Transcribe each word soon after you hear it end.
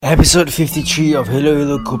Episode 53 of Hello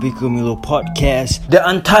Hello Kopi Kumilo podcast. The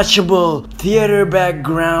untouchable theater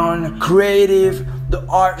background, creative, the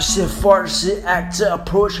artsy fartsy actor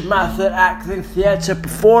approach, method acting theater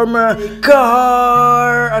performer,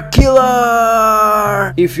 Qahar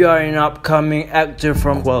Aqilah. If you are an upcoming actor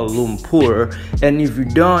from Kuala Lumpur, and if you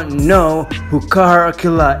don't know who Qahar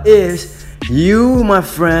Aqilah is, you, my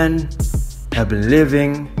friend, have been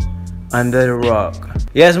living under the rock.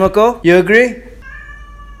 Yes, Moko? You agree?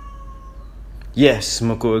 Yes,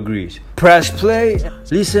 Moko agrees. Press play,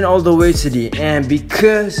 listen all the way to the end,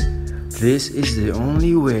 because this is the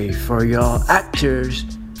only way for y'all actors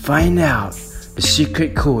find out the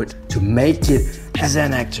secret code to make it as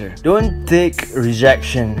an actor. Don't take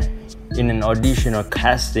rejection in an audition or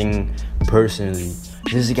casting personally.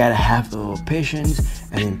 You just gotta have a little patience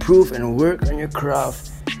and improve and work on your craft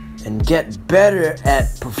and get better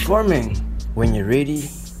at performing. When you're ready,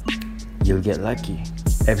 you'll get lucky.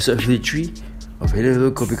 Episode 53 of Hello Hello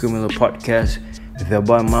Kopi Kumilo podcast with the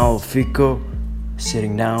boy Mal Fico,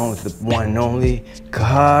 sitting down with the one and only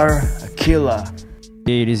Qahar Aqilah.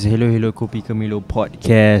 It is Hello Hello Kopi Kumilo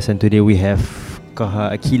podcast, and today we have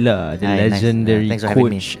Qahar Aqilah, the legendary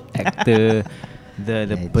coach, actor,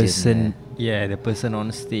 the person, the person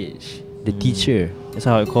on stage, the teacher. That's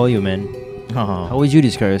how I call you, man. How would you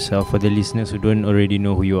describe yourself for the listeners who don't already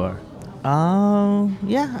know who you are?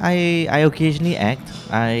 I occasionally act.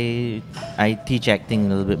 I teach acting a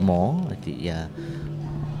little bit more. I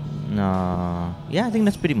think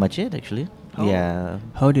that's pretty much it, actually. Yeah.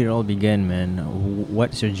 How did it all begin, man?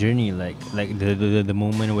 What's your journey like? Like the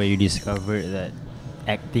moment where you discovered that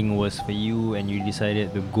acting was for you and you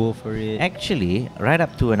decided to go for it? Actually, right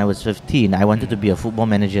up to when I was 15, I wanted to be a football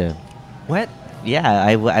manager. What? Yeah,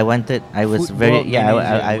 I wanted. I was Football very. Yeah,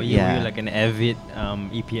 Were you like an avid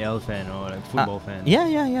EPL fan or like football fan? Yeah.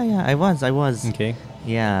 I was. Okay.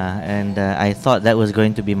 Yeah, and I thought that was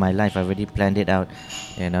going to be my life. I already planned it out.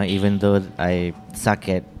 You know, even though I suck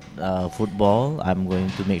at football, I'm going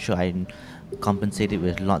to make sure I compensate it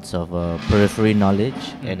with lots of periphery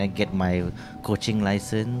knowledge, and I get my coaching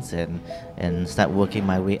license and start working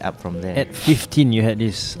my way up from there. At 15, you had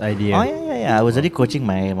this idea. Oh yeah. I was already coaching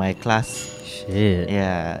my class. Shit.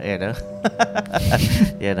 Yeah, you know.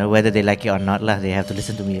 You know, whether they like it or not lah, they have to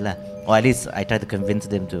listen to me lah. Or at least I try to convince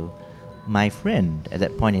them to. My friend at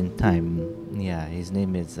that point in time, his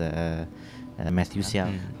name is Matthew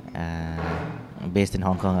Xiao, based in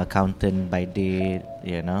Hong Kong, accountant by day,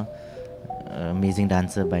 you know, amazing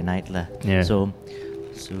dancer by night lah. Yeah. So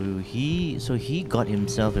he got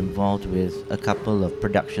himself involved with a couple of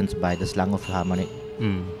productions by the Selangor Philharmonic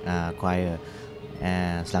choir,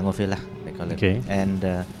 Selangor Phil lah, they call it. Okay.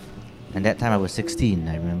 And that time I was 16,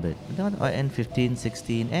 I remember. And 15,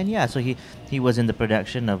 16. And so he was in the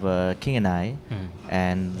production of King and I,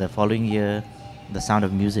 and the following year, The Sound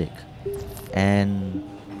of Music. And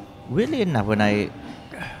weirdly enough, when I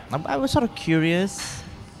was sort of curious,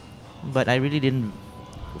 but I really didn't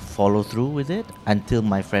follow through with it until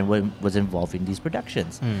my friend was involved in these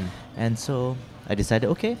productions. And so I decided,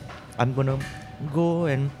 okay, I'm going to go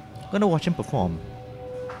and watch him perform.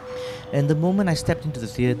 And the moment I stepped into the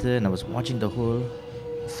theatre and I was watching the whole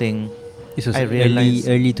thing, This was I realized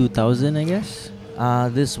early 2000, I guess.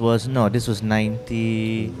 this was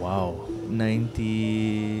 90. Wow.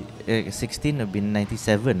 16 would be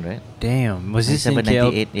 97, right? Damn. Was this in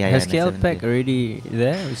 97, 98? Has 97, KLPAC already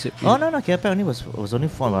there? Was it No, KLPAC was only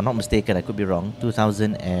formed, if I'm not mistaken, I could be wrong,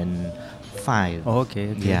 2005. Oh,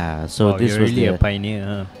 okay. Yeah, so this you're was really the a pioneer,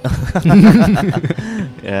 huh?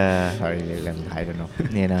 I don't know.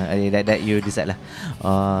 You know, that you decide lah.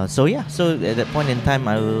 So at that point in time,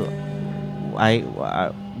 I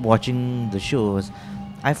watching the shows,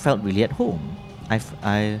 I felt really at home.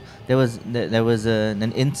 There was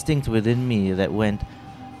an instinct within me that went,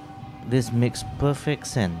 this makes perfect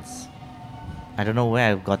sense. I don't know where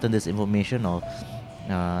I've gotten this information or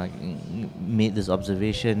made this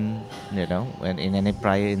observation, you know, and in any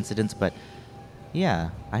prior incidents, but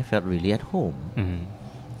I felt really at home.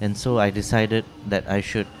 And so I decided that I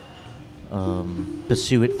should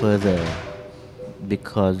pursue it further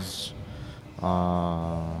because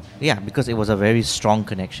it was a very strong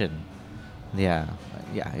connection.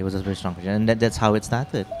 It was a very strong connection, and that's how it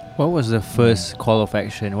started. What was the first call of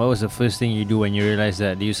action? What was the first thing you do when you realized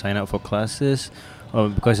that? Do you sign up for classes? Or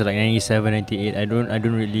because like 97, 98,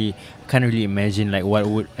 can't really imagine like what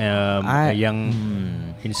would a young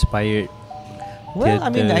inspired. Well, I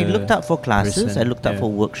mean, I looked up for classes. person, I looked up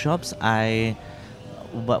for workshops.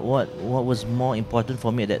 But what was more important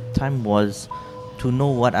for me at that time was to know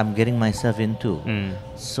what I'm getting myself into. Mm.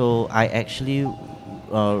 So I actually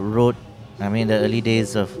wrote I mean, the early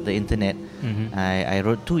days of the internet, I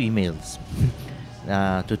wrote 2 emails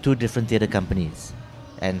to 2 different theatre companies,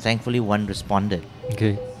 and thankfully one responded.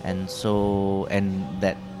 Okay. And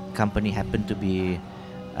that company happened to be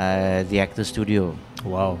the Actors Studio.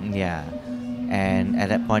 Wow. Yeah. And at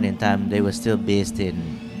that point in time, they were still based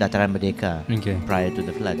in Dataran Merdeka prior to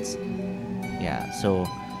the floods. Yeah. So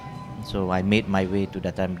I made my way to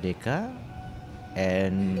Dataran Merdeka,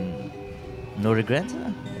 and no regrets.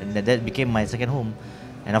 And that became my second home.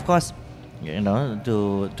 And of course,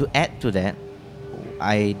 to add to that,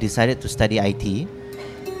 I decided to study IT.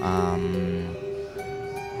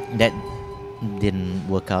 That didn't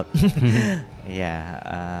work out.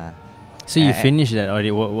 Yeah. So you finished that, or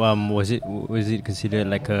was it considered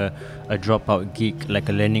like a dropout gig, like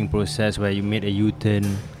a learning process where you made a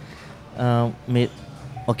U-turn?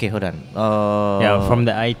 Okay, hold on. From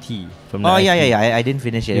the IT. I didn't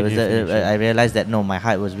finish it. I realized that my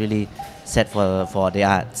heart was really set for the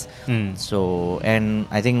arts. So, and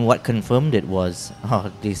I think what confirmed it was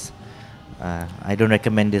this. I don't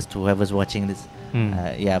recommend this to whoever's watching this.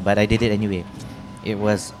 But I did it anyway. It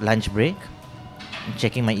was lunch break,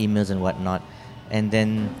 checking my emails and whatnot, and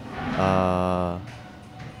then I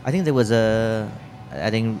think there was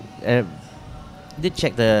did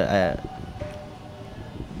check the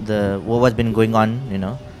what's been going on,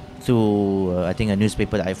 through I think a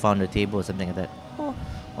newspaper that I found on the table or something like that.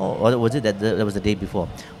 Or was it that was the day before?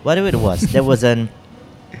 Whatever it was, there was an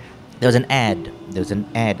ad. There was an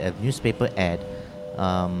ad, a newspaper ad,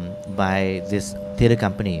 by this theatre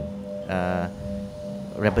company,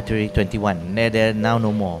 Repertory 21. They're now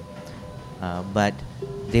no more, but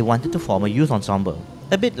they wanted to form a youth ensemble,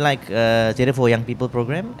 a bit like Theatre for Young People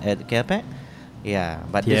program at KPAC. Yeah,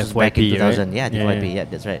 but this was back in 2000. Right? Yeah, TFYP. Yeah,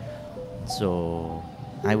 that's right. So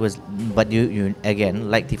I was, but you again,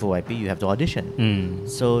 like T4YP, you have to audition.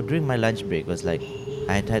 So during my lunch break, was like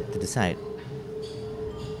I had to decide: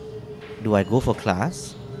 do I go for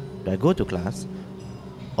class? Do I go to class,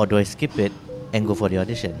 or do I skip it and go for the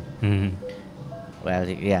audition? Well,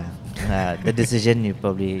 yeah, the decision you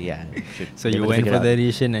probably should. So you went for the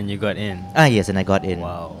audition and you got in. Yes, and I got in.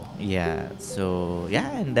 Wow. Yeah. So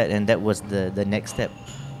and that was the next step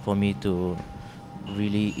for me to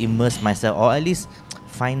really immerse myself, or at least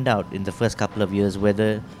find out in the first couple of years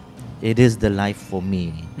whether it is the life for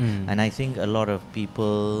me. And I think a lot of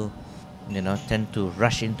people, tend to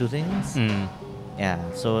rush into things. Yeah.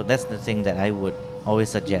 So that's the thing that I would always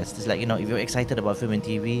suggest. It's like, if you're excited about film and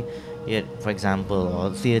TV, for example,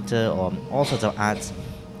 or theatre, or all sorts of arts,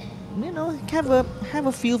 have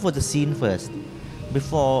a feel for the scene first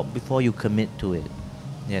before you commit to it.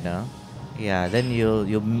 Yeah, then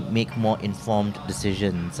you'll make more informed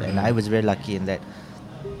decisions. And I was very lucky in that,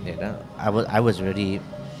 I was already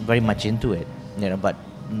very much into it, but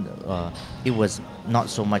it was not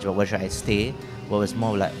so much about where should I stay, but it was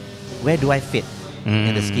more like, where do I fit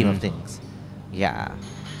in the scheme of things. Yeah,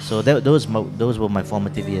 so those were my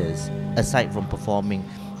formative years. Aside from performing,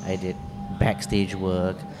 I did backstage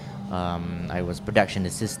work. I was production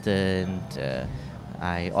assistant.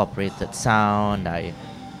 I operated sound. I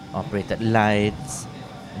operated lights.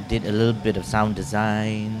 Did a little bit of sound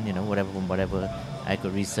design. Whatever I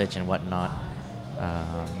could research and whatnot.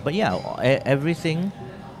 But yeah, everything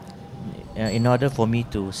in order for me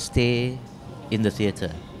to stay in the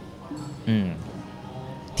theatre.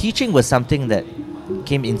 Teaching was something that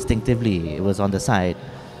came instinctively. It was on the side.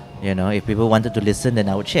 If people wanted to listen, then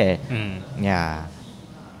I would share. Yeah.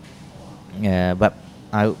 But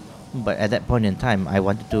at that point in time, I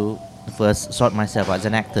wanted to first sort myself out as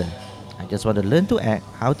an actor. I just want to learn to act,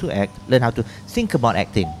 how to act, learn how to think about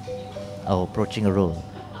acting or approaching a role,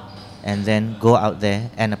 and then go out there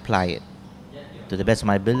and apply it to the best of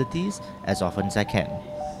my abilities as often as I can.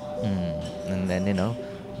 And then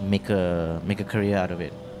make a career out of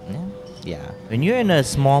it. Yeah. When you're in a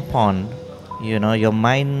small pond, your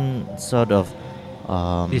mind sort of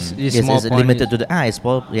is limited to the it's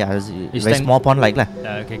small. Yeah, it's very small pond like lah.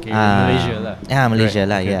 Okay. Malaysia lah. Yeah, Malaysia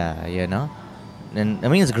lah. Okay. Yeah, and I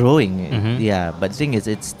mean it's growing. Yeah, but the thing is,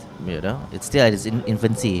 it's it's still at its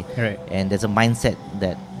infancy. Right. And there's a mindset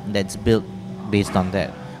that's built based on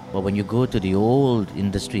that. But when you go to the old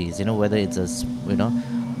industries, whether it's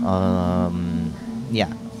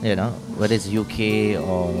whether it's UK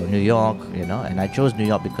or New York, and I chose New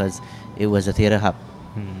York because it was a theatre hub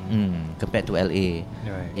compared to LA.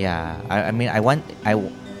 Right. Yeah, I mean, I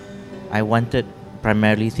wanted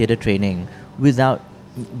primarily theatre training without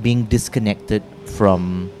being disconnected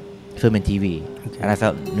from film and TV, and I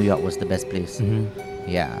felt New York was the best place.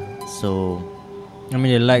 Yeah, so I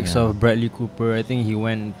mean, the likes Yeah. of Bradley Cooper, I think he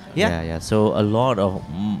went. Yeah. So a lot of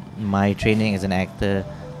my training as an actor,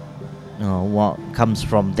 what comes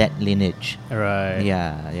from that lineage. Right.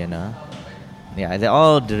 Yeah, Yeah, they're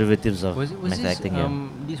all derivatives of Was method this acting. Yeah.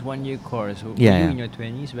 this 1 year course? Were Yeah, you yeah. in your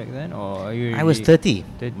 20s back then, or are you? I was already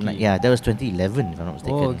 30. 30? Yeah, that was 2011, if I'm not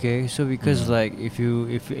mistaken. Oh, okay. So because Mm. like if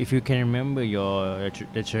you can remember the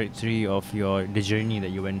trajectory of the journey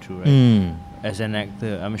that you went through, right? Mm. As an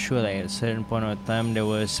actor, I'm sure like at a certain point of time there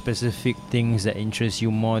were specific things that interest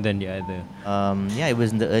you more than the other. Yeah, it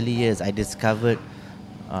was in the early years I discovered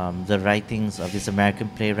the writings of this American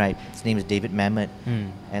playwright. His name is David Mamet.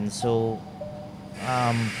 And so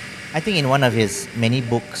I think in one of his many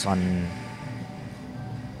books on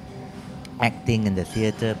acting and the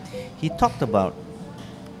theatre, he talked about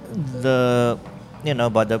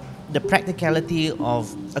about the practicality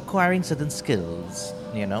of acquiring certain skills,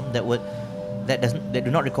 that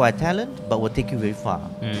do not require talent but will take you very far.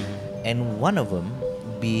 And one of them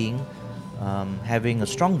being having a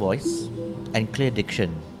strong voice and clear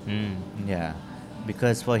diction. Yeah,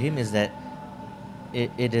 because for him is that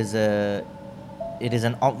it is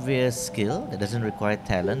an obvious skill that doesn't require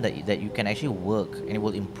talent, that you can actually work and it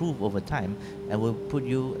will improve over time and will put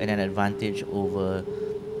you at an advantage over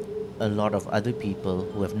a lot of other people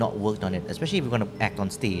who have not worked on it, especially if you're going to act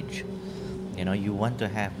on stage. You want to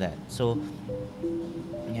have that. So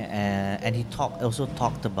and he also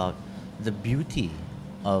talked about the beauty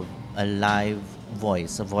of a live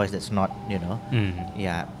voice, a voice that's not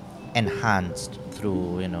enhanced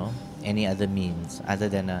through any other means other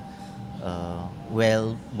than a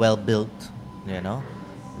well built,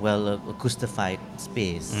 well acoustified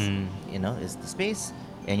space. Is the space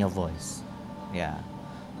and your voice. Yeah,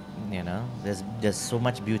 there's so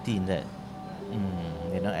much beauty in that.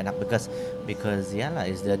 And because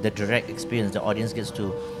it's the direct experience. The audience gets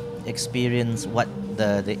to experience what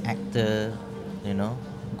the actor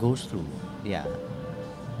goes through. Yeah.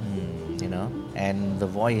 And the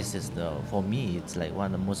voice is for me it's like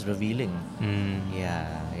one of the most revealing. Yeah.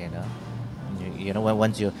 When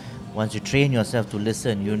once you train yourself to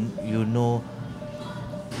listen, you know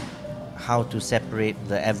how to separate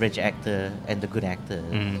the average actor and the good actor.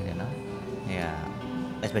 Yeah,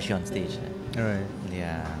 especially on stage. Right.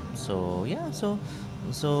 Yeah. So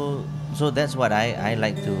that's what I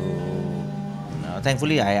like to.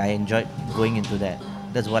 Thankfully, I enjoyed going into that.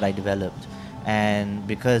 That's what I developed, and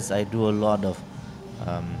because I do a lot of,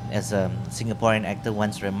 as a Singaporean actor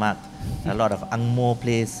once remarked, a lot of Ang Mo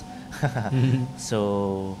plays.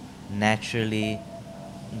 So naturally,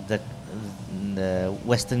 the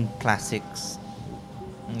Western classics,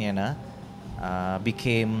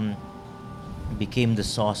 became the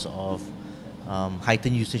source of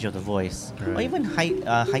heightened usage of the voice, Right. or even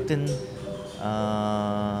heightened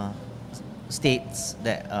states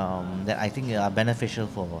that I think are beneficial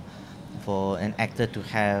for an actor to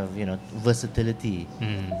have versatility.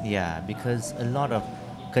 Yeah, because a lot of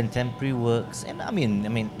contemporary works, and I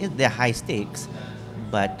mean they're high stakes,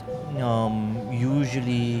 but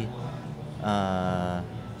usually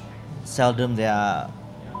seldom they are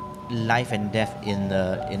life and death in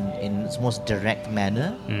its most direct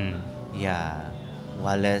manner. Yeah,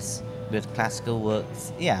 while as with classical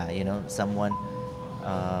works, someone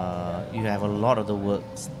you have a lot of the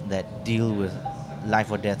works that deal with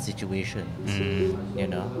life or death situations,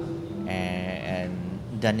 and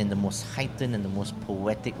done in the most heightened and the most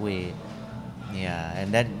poetic way. Yeah,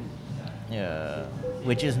 and that,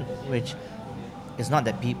 which is not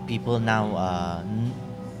that people now are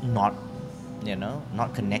not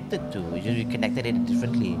not connected to. We just connected it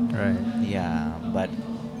differently. Right. Yeah, but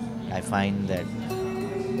I find that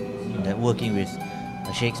working with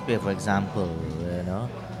Shakespeare, for example,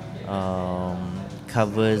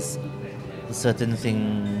 covers certain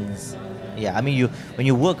things. Yeah, I mean, when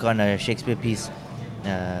you work on a Shakespeare piece,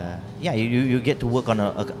 you get to work on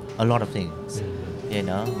a lot of things.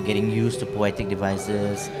 Getting used to poetic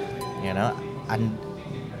devices,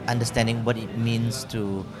 understanding what it means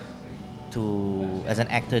to as an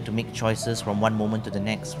actor to make choices from one moment to the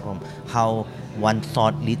next, from how one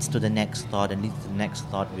thought leads to the next thought and leads to the next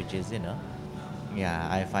thought, which is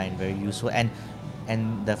I find very useful. And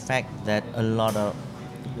the fact that a lot of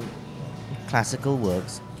classical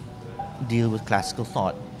works deal with classical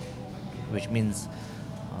thought, which means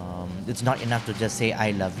it's not enough to just say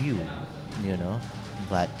I love you,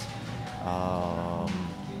 but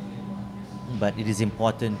it is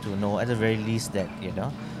important to know at the very least that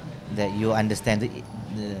that you understand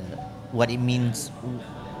what it means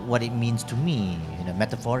to me in a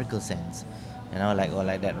metaphorical sense, like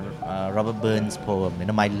that Robert Burns poem,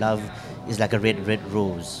 my love is like a red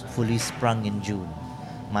rose fully sprung in June.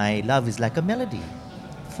 my love is like a melody,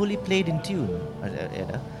 fully played in tune. You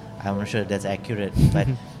know, I'm not sure that's accurate, but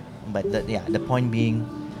the point being,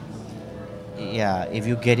 if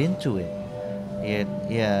you get into it,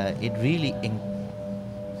 it really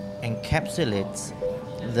encapsulates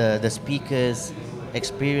the speaker's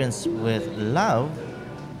experience with love,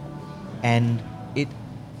 and it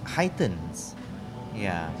heightens.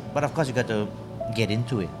 But of course you got to get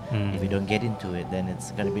into it. If you don't get into it, then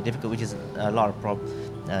it's going to be difficult, which is a lot of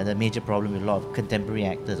the major problem with a lot of contemporary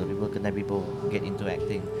actors or people get into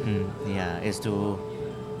acting. Is to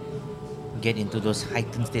get into those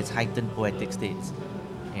heightened states, heightened poetic states,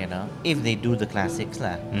 you know, if they do the classics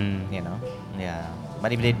lah, you know.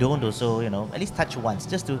 But if they don't also, you know, at least touch once,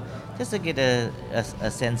 just to get a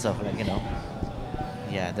sense of, like, you know,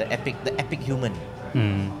 the epic human,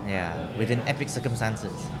 within epic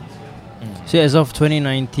circumstances. So as of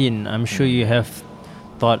 2019, I'm sure you have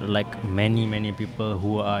thought, like many people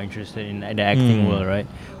who are interested in the acting world, right?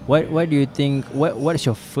 What do you think? What's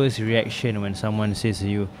your first reaction when someone says to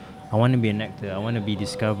you, "I want to be an actor. I want to be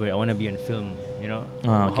discovered. I want to be on film." You know,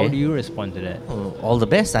 okay. How do you respond to that? Oh, all the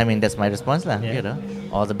best. I mean, that's my response lah. You know,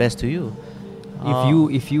 all the best to you.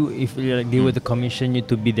 If like, they were to commission you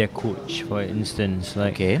to be their coach, for instance,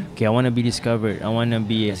 like, okay, I want to be discovered. I want to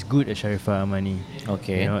be as good as Sharifah Amani.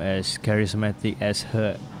 Okay. You know, as charismatic as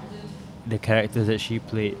her, the characters that she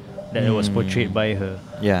played, that was portrayed by her.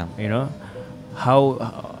 Yeah. You know, how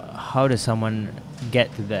does someone get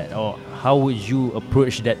to that, or how would you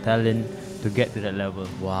approach that talent to get to that level?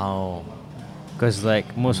 Wow. Because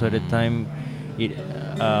like most of the time,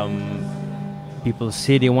 people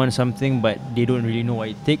say they want something, but they don't really know what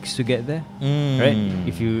it takes to get there, right?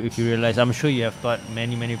 If you realize, I'm sure you have thought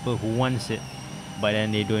many people who wants it, but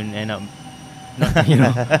then they don't end up, not, you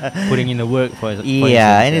know, putting in the work for instance,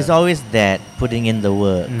 and it's always that putting in the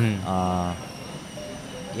work.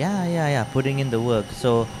 Putting in the work.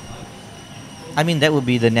 So, I mean, that would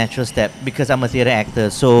be the natural step because I'm a theatre actor.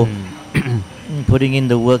 So, putting in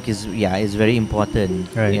the work is very important.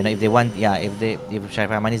 Right. You know, if they want, if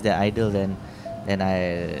Sharifah Amani is their idol, then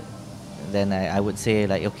I would say,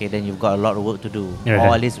 like, okay, then you've got a lot of work to do, right.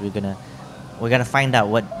 Or at least we're gonna find out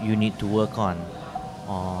what you need to work on,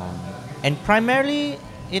 and primarily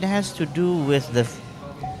it has to do with the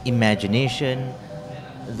imagination,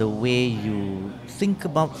 the way you think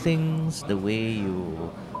about things, the way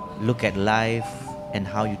you look at life, and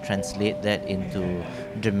how you translate that into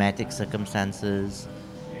dramatic circumstances.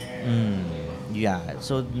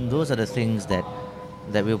 So those are the things that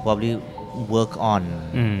we'll probably work on.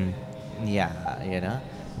 You know,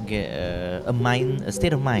 get a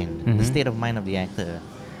state of mind, the state of mind of the actor.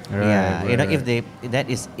 Right, you know, right.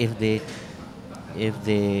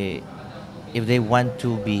 if they want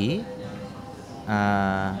to be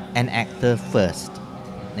an actor first.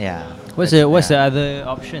 What's the other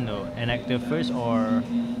option though? An actor first, or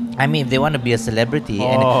I mean, if they want to be a celebrity,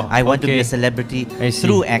 and I want to be a celebrity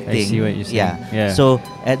through acting. I see what you're saying. Yeah. So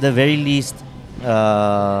at the very least,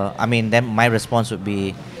 I mean, then my response would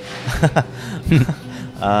be,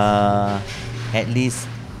 at least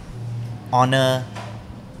honor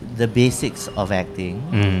the basics of acting.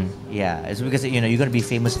 It's because, you know, you're gonna be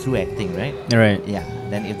famous through acting, right? Right. Yeah.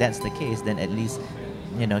 Then if that's the case, then at least,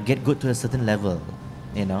 you know, get good to a certain level,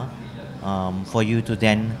 you know, for you to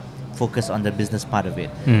then focus on the business part of it.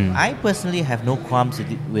 I personally have no qualms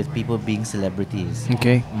with people being celebrities.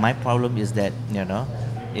 Okay. My problem is that, you know,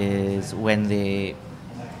 is when they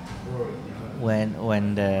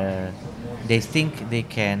think they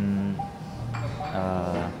can,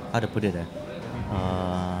 how to put it,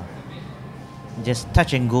 just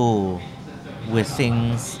touch and go with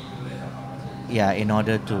things, in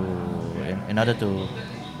order to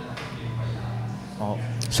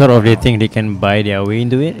sort of, they think they can buy their way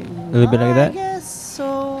into it, a little bit like that.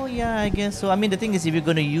 I guess so. I mean, the thing is, if you're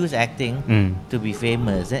going to use acting to be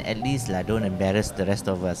famous, then at least don't embarrass the rest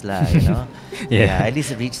of us, you know. At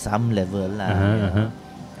least reach some level, you know?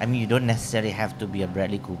 I mean, you don't necessarily have to be a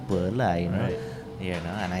Bradley Cooper, you know. Right. You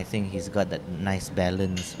know, and I think he's got that nice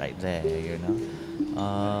balance right there, you know.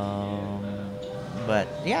 But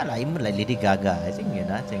even like Lady Gaga, I think, you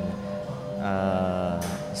know,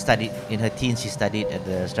 studied in her teens. She studied at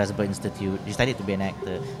the Strasbourg Institute. She studied to be an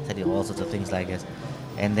actor, studied all sorts of things like this,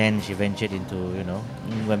 and then she ventured into, you know,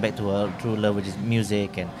 went back to her true love, which is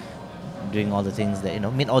music, and doing all the things that, you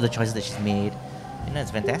know, made all the choices that she's made. You know,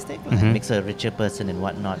 it's fantastic. It makes her a richer person and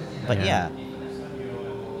whatnot. But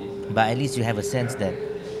but at least you have a sense that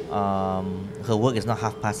her work is not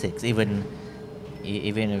half past six, even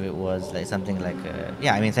if it was like something like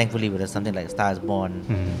I mean, thankfully with something like Star is Born,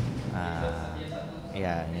 you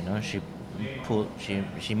know, she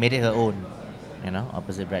beautiful. She made it her own,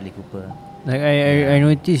 opposite Bradley Cooper. Like I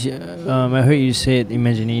noticed, I heard you said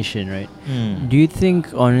imagination, right? Do you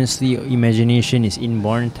think honestly imagination is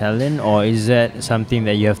inborn talent, or is that something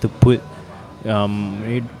that you have to put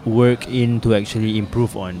work in to actually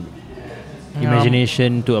improve on?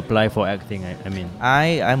 Imagination to apply for acting. I mean,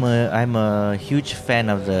 I'm a huge fan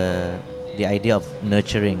of the idea of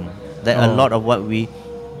nurturing. That a lot of what we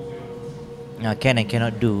can and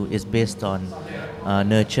cannot do is based on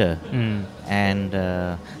nurture. And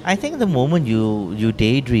I think the moment you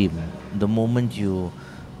daydream, the moment you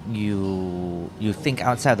think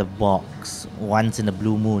outside the box once in a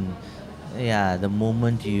blue moon, the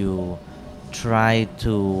moment you try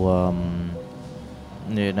to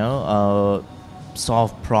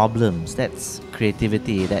solve problems, that's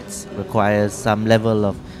creativity. That's requires some level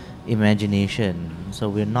of imagination.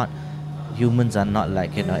 So humans are not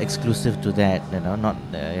like exclusive to that. Not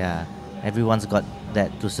everyone's got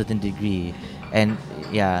that to a certain degree. And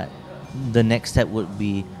the next step would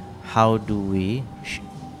be, how do we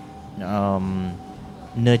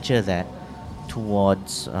nurture that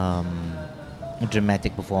towards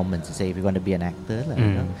dramatic performance? Say if you're going to be an actor,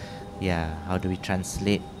 how do we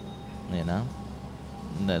translate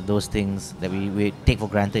those things that we take for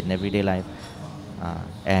granted in everyday life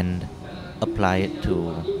and apply it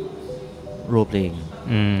to role playing,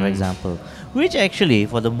 for example, which actually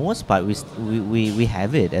for the most part we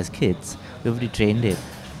have it as kids. We've already trained it.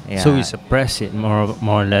 So we suppress it more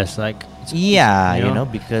or less, like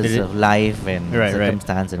because of life and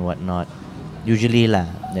circumstance and whatnot. Usually now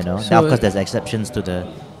of course there's exceptions to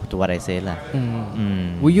what I say lah.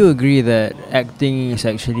 Would you agree that acting is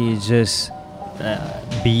actually just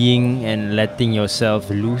being and letting yourself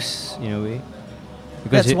loose in a way?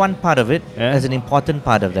 Because that's one part of it. That's an important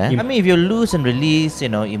part of that. I mean, if you lose and release,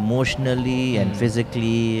 emotionally and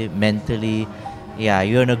physically, mentally,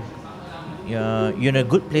 you're in a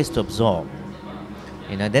good place to absorb.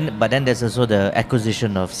 But then there's also the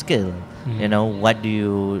acquisition of skill. What do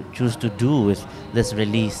you choose to do with this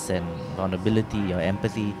release and vulnerability or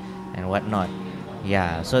empathy and whatnot?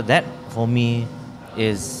 So that for me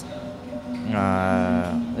is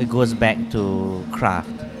it goes back to craft.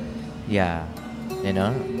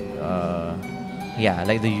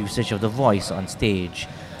 Like the usage of the voice on stage.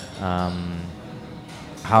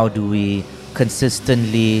 How do we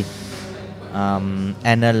consistently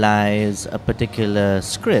analyze a particular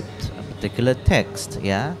script, a particular text,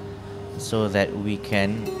 so that we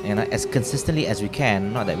can, as consistently as we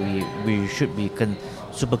can. Not that we should be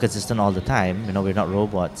super consistent all the time. We're not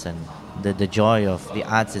robots, and the joy of the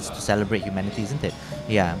arts is to celebrate humanity, isn't it?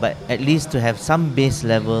 But at least to have some base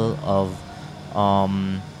level of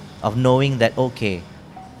knowing that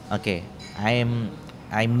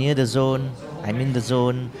I'm near the zone, I'm in the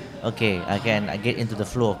zone. I get into the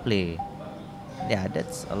flow of play.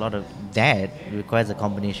 That's a lot of that requires a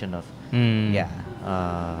combination of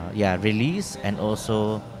release and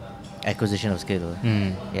also acquisition of skill.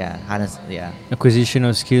 Acquisition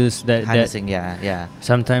of skills that harnessing.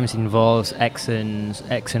 Sometimes involves accent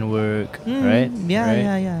work, right?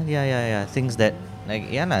 Things that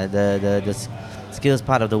the skills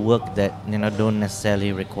part of the work that don't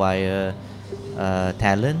necessarily require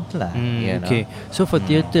talent lah. Okay, so for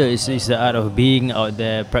theatre, it's the art of being out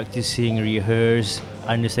there, practicing, rehearse,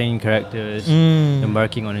 understanding characters,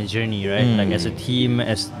 embarking on a journey, right? Like as a team,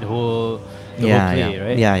 as the whole play,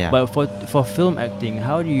 right? But for film acting,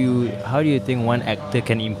 how do you think one actor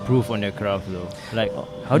can improve on their craft though? Like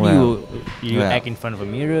how do you act in front of a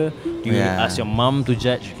mirror? Do you ask your mom to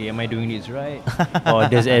judge? Okay, am I doing this right? Or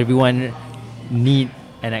does everyone need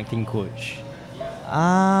an acting coach?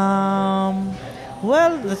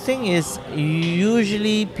 Well, the thing is,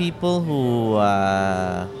 usually people who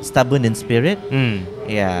are stubborn in spirit,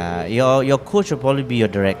 your coach will probably be your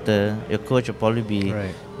director. Your coach will probably be,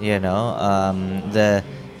 the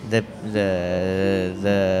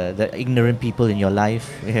ignorant people in your life,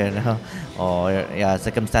 or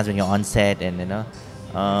circumstance when you're on set, and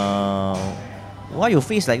why your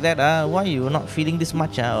face like that? Why you not feeling this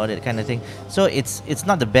much? Or that kind of thing. So it's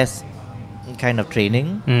not the best kind of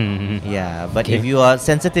training. But if you are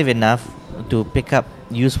sensitive enough to pick up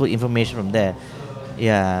useful information from there,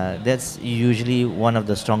 that's usually one of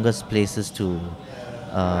the strongest places to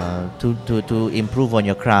improve on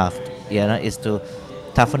your craft. Is to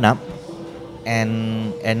toughen up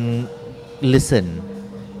and listen.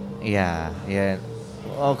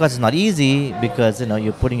 Of course, it's not easy because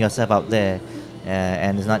you're putting yourself out there,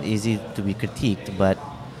 and it's not easy to be critiqued. But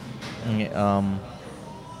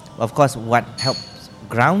of course, what helps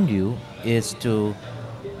ground you is to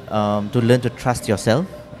learn to trust yourself,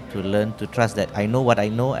 to learn to trust that I know what I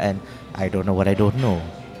know and I don't know what I don't know.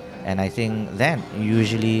 And I think that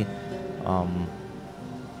usually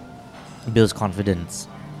builds confidence.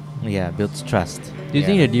 Yeah, builds trust. Do you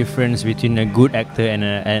think the difference between a good actor and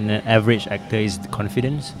an average actor is the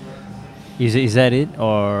confidence? Is that it,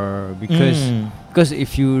 or because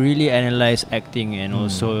if you really analyze acting and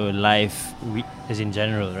also life, as in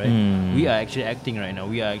general, right? We are actually acting right now.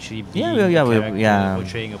 We are actually being a character,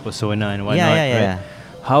 portraying a persona and whatnot. Right?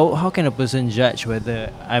 How can a person judge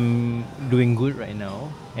whether I'm doing good right now,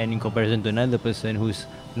 and in comparison to another person who's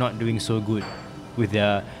not doing so good with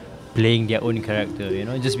their playing their own character? You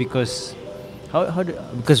know, just because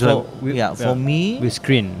for me with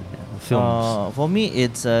screen films. For me,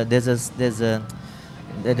 it's there's a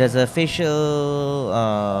facial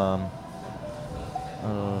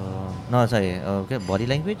body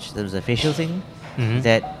language. There's a facial thing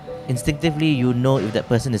that instinctively you know if that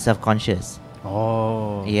person is self-conscious.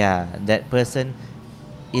 Oh, yeah, that person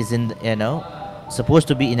is supposed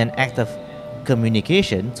to be in an act of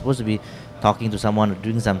communication, supposed to be talking to someone or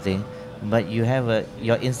doing something, but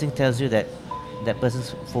your instinct tells you that that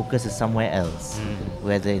person's focus is somewhere else,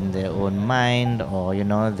 whether in their own mind or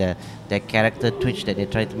their character twitch that they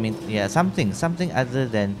try to mean, something other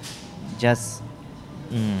than just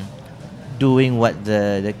doing what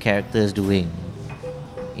the character is doing.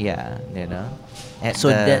 So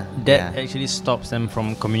that actually stops them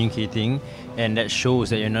from communicating, and that shows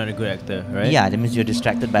that you're not a good actor, right? Yeah, that means you're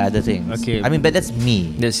distracted by other things. Okay, I mean, but that's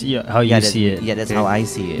me. That's how you see it. Yeah, that's how I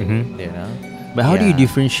see it. But how do you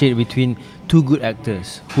differentiate between two good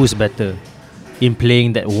actors? Who's better in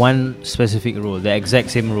playing that one specific role, the exact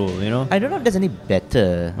same role? I don't know if there's any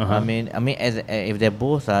better. I mean, if they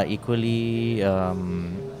both are equally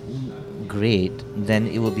great, then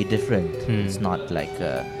it will be different. It's not like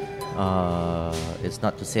it's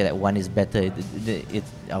not to say that one is better. It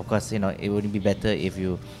of course it wouldn't be better if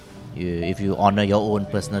you honor your own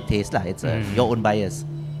personal taste lah. It's your own bias.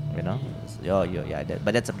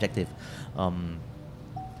 But that's subjective.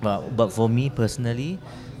 But for me personally,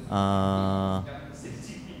 my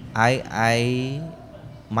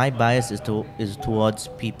bias is towards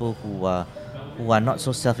people who are not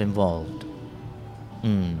so self-involved.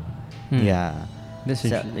 Yeah. That's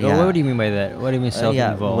interesting. What do you mean by that? What do you mean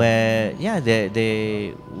self-involved? Where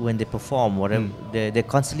they when they perform, whatever, they're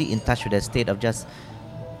constantly in touch with their state of just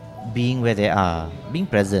being where they are, being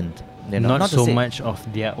present. Not so much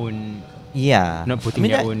of their own. Yeah, not putting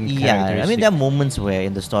their own characteristics. Yeah, I mean there are moments where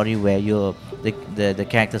in the story where the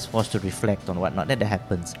character's forced to reflect on whatnot. That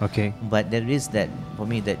happens. Okay. But there is that, for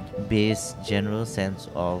me, that base general sense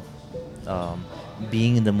of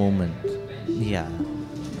being in the moment. Yeah.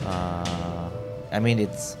 I mean,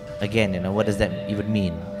 it's again, what does that even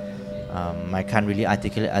mean? I can't really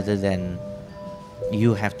articulate other than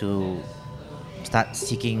you have to start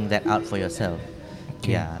seeking that out for yourself.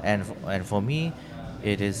 Okay. Yeah, and for me,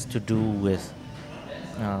 it is to do with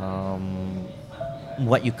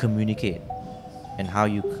what you communicate and how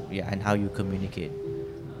you communicate.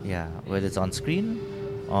 Yeah, whether it's on screen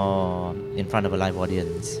or in front of a live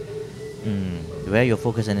audience, where your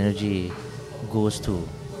focus and energy goes to.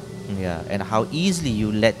 Yeah, and how easily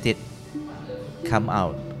you let it come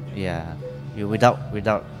out. Yeah, you without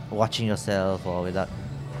watching yourself or without,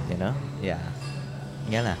 yeah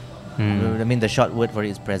lah. I mean, the short word for it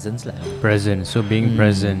is presence lah. Present. So being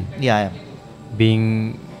present. Yeah.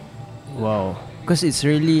 Being, wow. Because it's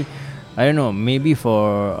really, I don't know. Maybe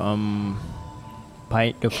for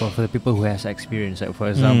the people who has experience. Like for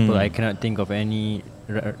example, I cannot think of any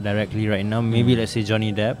directly right now. Maybe let's say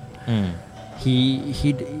Johnny Depp.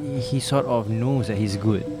 He sort of knows that he's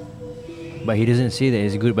good, but he doesn't say that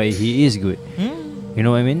he's good, but he is good. You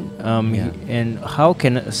know what I mean? And how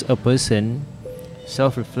can a person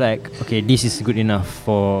self-reflect? Okay, this is good enough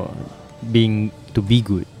for to be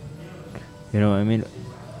good. You know what I mean?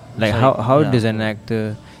 Like how does an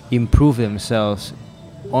actor improve themselves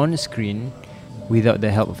on screen without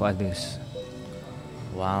the help of others?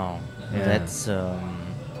 Wow, that's.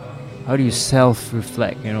 How do you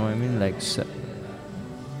self-reflect? You know what I mean? Like.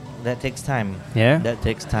 That takes time. Yeah. That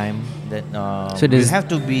takes time. That so you have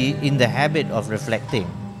to be in the habit of reflecting.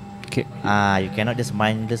 Okay. You cannot just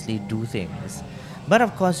mindlessly do things. But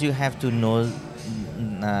of course, you have to know.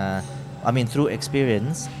 Through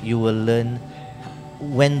experience, you will learn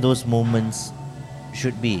when those moments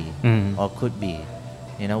should be or could be.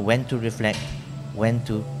 When to reflect, when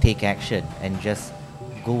to take action, and just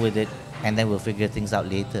go with it, and then we'll figure things out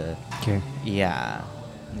later. Okay. Yeah.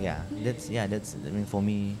 That's. I mean, for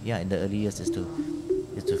me, in the early years is to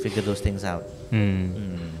figure those things out.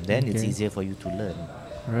 Then it's easier for you to learn.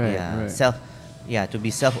 Right. to be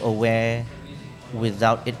self-aware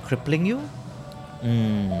without it crippling you.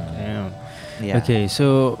 Damn. Yeah. Okay,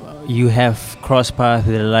 so you have cross path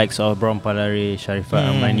with the likes of Brom Palare,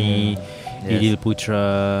 Sharifah Amani, Yes. Idil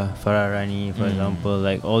Putra, Farah Rani, for example,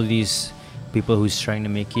 like all these people who's trying to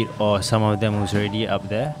make it, or some of them who's already up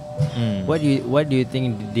there. What do you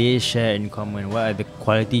think they share in common? What are the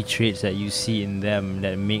quality traits that you see in them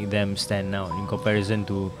that make them stand out in comparison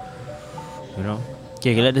to, you know?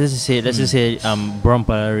 Okay, let's just say Brom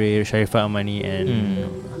Palare, Sharifah Amani, and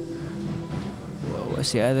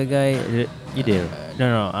what's the other guy? Idil.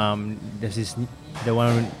 No. There's this the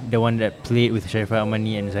one that played with Sharifah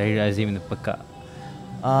Amani and Zahir Azim in the Pekak.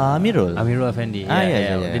 Amirul. Amirul Effendi.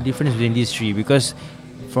 Yeah. The difference between these three, because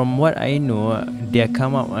from what I know, their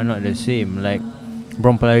come up are not the same. Like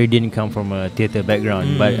Brom Palari didn't come from a theatre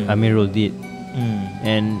background, but Amirul did,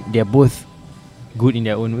 and they're both good in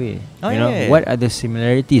their own way. What are the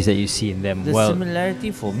similarities that you see in them? The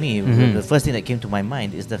similarity for me, the first thing that came to my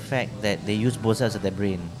mind is the fact that they use both sides of their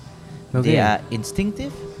brain. Okay. They are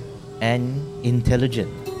instinctive and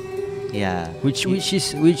intelligent. Yeah. Which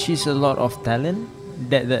is a lot of talent.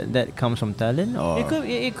 That comes from talent, or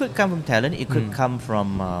it could come from talent. It could come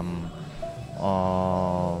from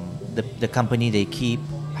the company they keep,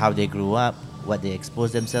 how they grew up, what they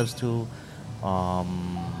expose themselves to,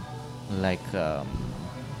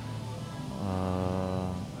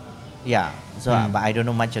 So, but I don't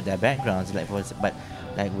know much of their backgrounds. But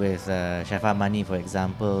like with Shafa Mani, for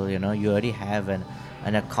example, you already have an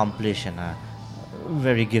accomplished and a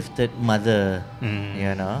very gifted mother,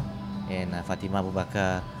 in Fatima Abu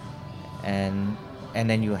Bakar, and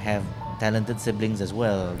then you have talented siblings as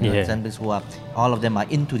well. Siblings who are, all of them are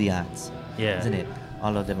into the arts, isn't it?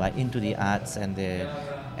 All of them are into the arts, and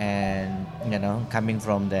coming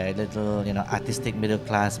from their little artistic middle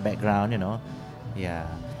class background,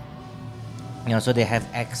 so they have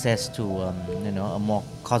access to a more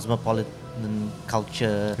cosmopolitan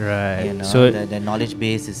culture, right? So their knowledge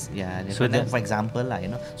base is So that, for example,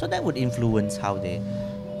 so that would influence how they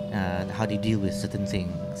deal with certain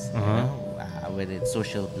things, whether it's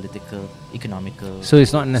social, political, economical. So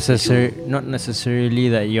it's not necessarily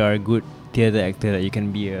that you are a good theatre actor that you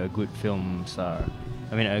can be a good film star.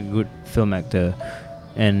 I mean, a good film actor,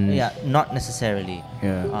 and not necessarily.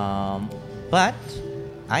 But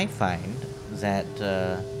I find that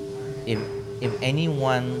if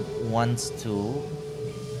anyone wants to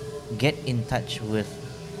get in touch with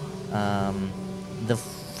the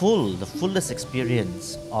fullest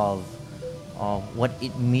experience of what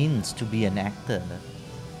it means to be an actor,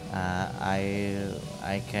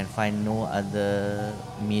 I can find no other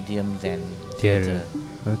medium than theatre.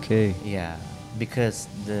 Okay. Yeah, because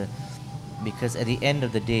at the end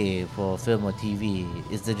of the day, for film or TV,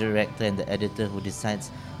 it's the director and the editor who decides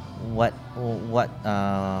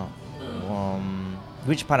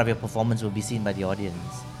which part of your performance will be seen by the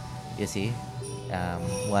audience. You see,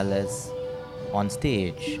 while as on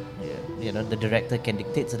stage, the director can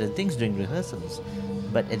dictate certain things during rehearsals,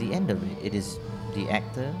 but at the end of it, it is the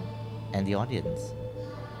actor and the audience.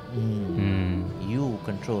 You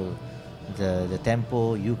control the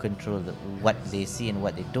tempo, you control what they see and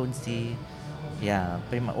what they don't see.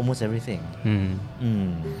 Pretty much almost everything.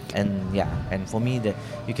 And for me,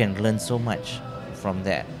 you can learn so much from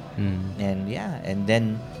that. And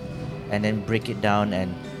then break it down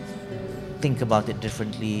and think about it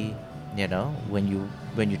differently. When you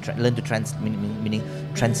learn to meaning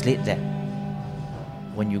translate that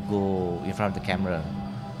when you go in front of the camera.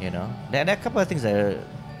 There are a couple of things that are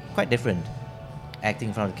quite different, acting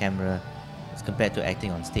in front of the camera as compared to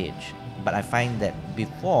acting on stage. But I find that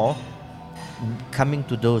before coming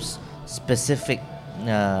to those specific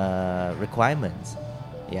requirements,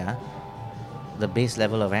 the base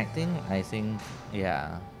level of acting, I think,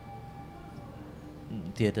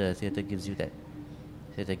 theatre gives you that.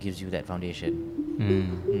 Theatre gives you that foundation.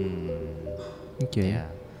 Okay. Yeah.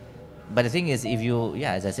 But the thing is, if you,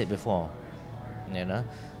 as I said before,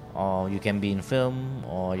 or you can be in film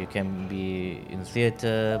or you can be in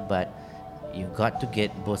theatre, but you got to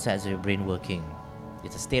get both sides of your brain working.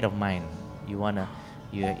 It's a state of mind. You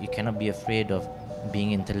cannot be afraid of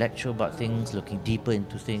being intellectual about things, looking deeper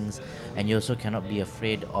into things, and you also cannot be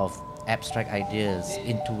afraid of abstract ideas,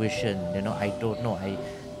 intuition. I don't know.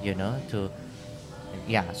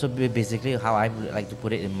 So basically, how I would like to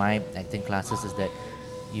put it in my acting classes is that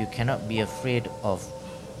you cannot be afraid of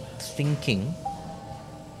thinking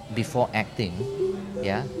before acting,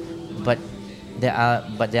 but there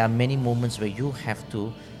are many moments where you have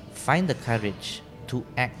to find the courage to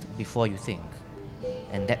act before you think.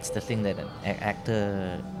 And that's the thing, that an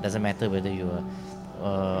actor, doesn't matter whether you're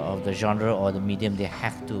of the genre or the medium, they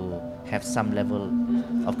have to have some level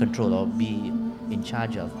of control or be in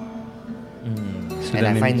charge of. So And that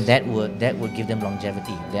I find means that would give them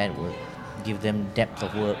longevity. That would give them depth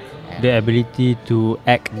of work. And the ability to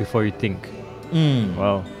act before you think.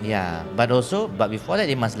 Wow. Yeah, but before that,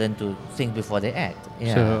 they must learn to think before they act.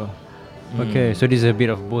 Yeah. So, okay, so this is a bit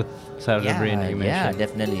of both sides of the brain that you yeah,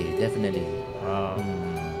 mentioned. definitely. Wow.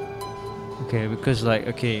 Okay, because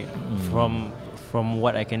like from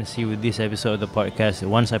what I can see with this episode of the podcast,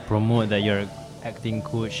 once I promote that you're an acting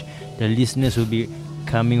coach, the listeners will be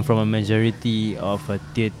coming from a majority of a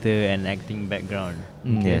theatre and acting background.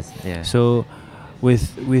 Okay? Yes, yeah. So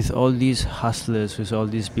with all these hustlers, with all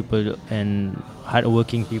these people and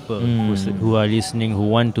hardworking people who are listening, who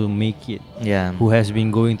want to make it, Yeah. who has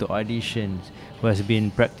been going to auditions, who has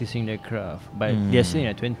been practicing their craft, but they're still in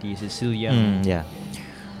their 20s, it's still young. Yeah.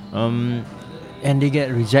 And they get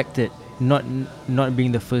rejected, not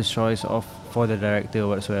being the first choice for the director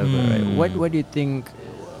whatsoever. Right? What do you think?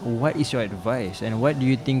 What is your advice, and what do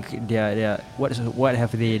you think what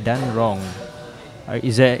have they done wrong?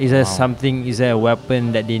 Is there something? Is there a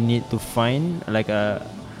weapon that they need to find, like a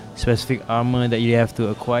specific armor that you have to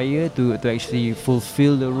acquire to actually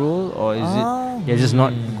fulfill the role, or is it they're just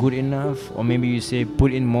not good enough, or maybe you say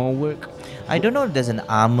put in more work? I don't know if there's an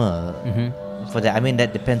armor for that. I mean,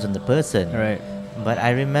 that depends on the person. Right. But I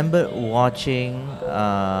remember watching,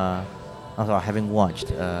 having watched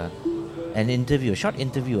an interview, a short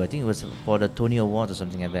interview. I think it was for the Tony Awards or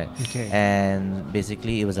something like that. Okay. And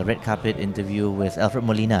basically, it was a red carpet interview with Alfred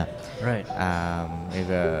Molina. Right.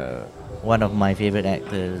 One of my favorite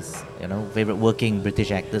actors, favorite working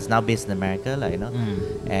British actors, now based in America,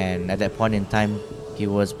 And at that point in time, he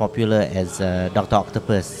was popular as Dr.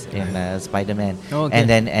 Octopus in Spider-Man. Oh, okay.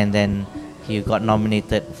 And then he got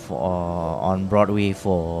nominated on Broadway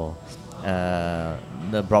for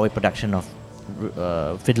the Broadway production of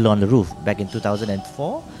Fiddler on the Roof back in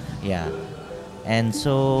 2004. Yeah. And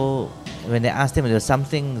so when they asked him, there was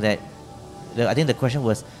something that I think the question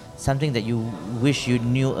was something that you wish you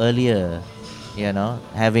knew earlier,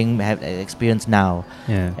 having experience now.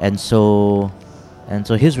 Yeah. And so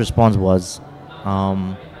his response was,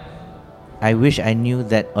 I wish I knew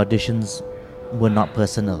that auditions were not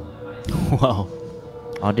personal. Wow.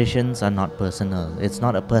 Auditions are not personal. It's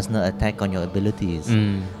not a personal attack on your abilities.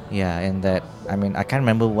 Yeah, and that, I mean, I can't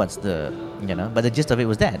remember what's the, but the gist of it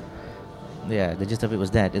was that. Yeah, the gist of it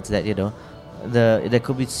was that. It's that, there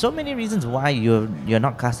could be so many reasons why you're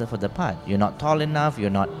not casted for the part. You're not tall enough. You're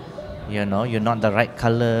not the right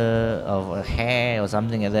color of hair or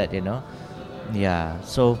something like that. Yeah.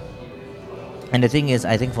 So, and the thing is,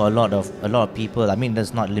 I think for a lot of people, I mean,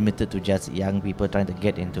 that's not limited to just young people trying to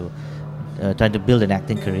get into, trying to build an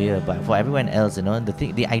acting career. But for everyone else,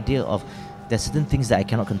 the idea of there's certain things that I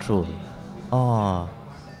cannot control. Oh,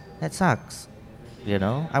 that sucks.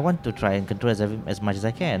 I want to try and control as much as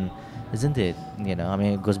I can, isn't it? I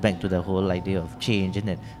mean, it goes back to the whole idea of change, isn't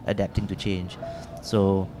it? Adapting to change.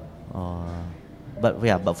 So,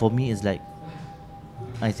 but for me, it's like,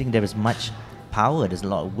 I think there is much power. There's a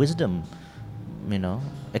lot of wisdom.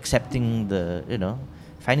 Accepting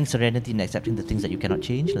finding serenity in accepting the things that you cannot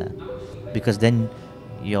change, because then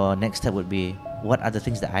your next step would be, what are the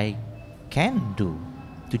things that I can do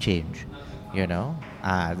to change?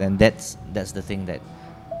 Then that's the thing that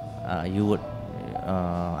I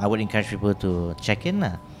would encourage people to check in.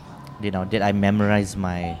 Did I memorize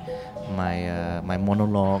my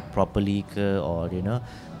monologue properly, or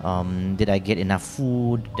did I get enough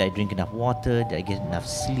food? Did I drink enough water? Did I get enough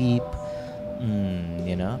sleep?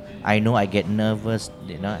 I know I get nervous.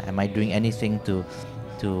 Am I doing anything to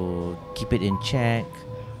keep it in check?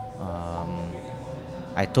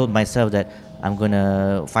 I told myself that I'm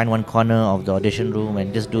gonna find one corner of the audition room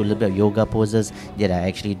and just do a little bit of yoga poses. Did I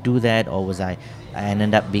actually do that, or was I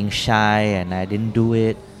ended up being shy and I didn't do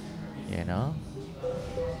it?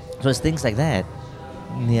 So it's things like that.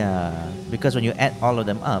 Yeah, because when you add all of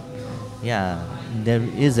them up, there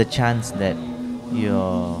is a chance that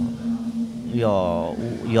your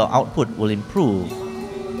output will improve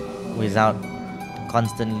without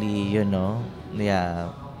constantly, I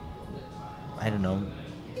don't know,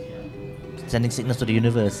 sending signals to the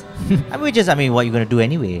universe. What you're going to do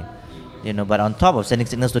anyway, but on top of sending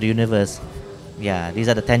signals to the universe, these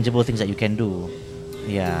are the tangible things that you can do.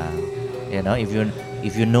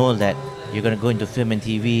 If you know that you're going to go into film and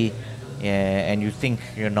TV, and you think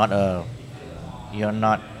you're not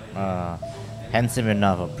handsome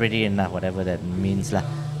enough or pretty enough, whatever that means, all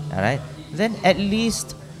right, then at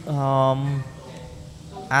least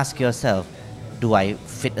ask yourself, do I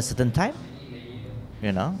fit a certain type?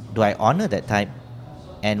 Do I honor that type?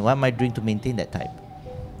 and what am I doing to maintain that type?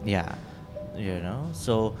 Yeah,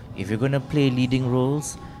 so if you're gonna play leading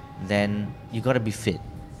roles, then you gotta be fit,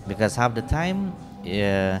 because half the time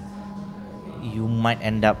you might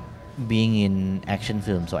end up being in action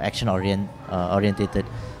films or action orientated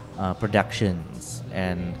productions,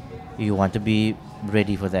 and you want to be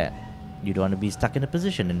ready for that. You don't want to be stuck in a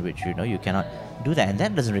position in which you cannot do that, and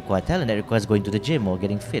that doesn't require talent. That requires going to the gym or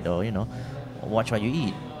getting fit, or watch what you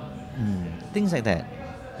eat, things like that,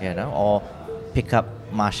 or pick up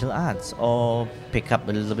martial arts, or pick up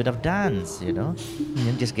a little bit of dance,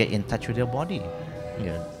 and just get in touch with your body.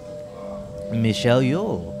 Michelle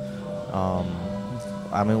Yeoh,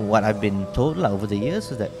 what I've been told over the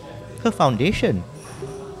years is that her foundation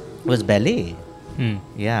was ballet.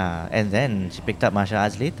 Yeah, and then she picked up martial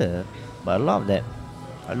arts later, but a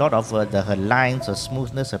lot of her lines, her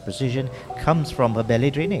smoothness, her precision comes from her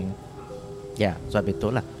ballet training. Yeah, so I've been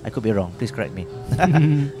told lah. I could be wrong. Please correct me.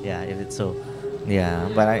 Yeah, if it's so. Yeah,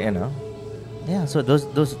 but yeah. So those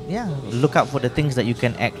look out for the things that you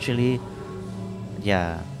can actually,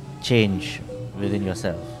 change within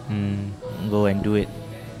yourself. Go and do it.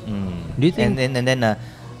 Do you think? And then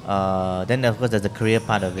of course there's the career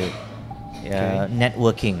part of it.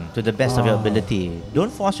 Networking to the best of your ability.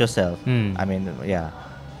 Don't force yourself.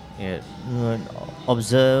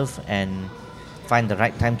 Observe and find the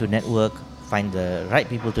right time to network. Find the right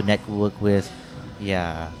people to network with.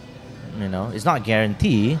 It's not a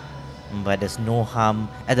guarantee, but there's no harm.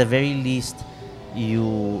 At the very least,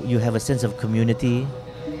 you have a sense of community.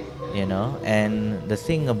 And the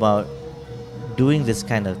thing about doing this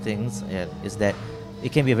kind of things is that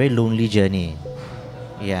it can be a very lonely journey.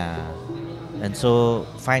 And so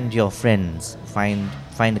find your friends, find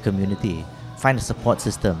a community, find a support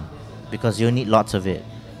system, because you need lots of it.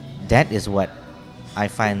 That is what I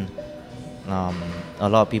find a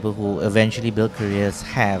lot of people who eventually build careers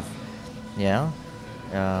have.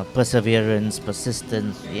 Perseverance,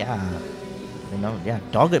 persistence,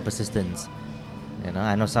 dogged persistence.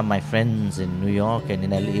 I know some of my friends in New York and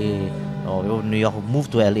in LA, or New York who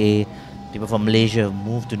moved to LA, people from Malaysia who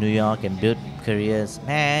moved to New York and built careers.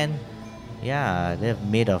 Man, they're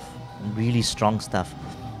made of really strong stuff.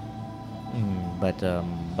 But the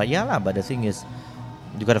thing is,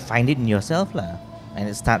 you gotta find it in yourself lah. And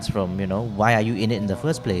it starts from, why are you in it in the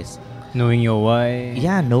first place? Knowing your why.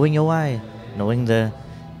 Yeah, knowing your why. Knowing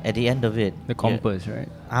at the end of it. The compass, right?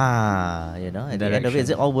 At the end of it, is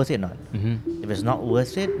it all worth it or not? If it's not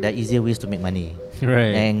worth it, there are easier ways to make money.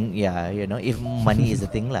 Right. And if money is the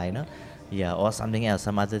thing lah, or something else,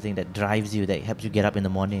 some other thing that drives you, that helps you get up in the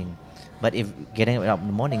morning. But if getting up in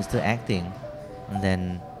the morning is still acting,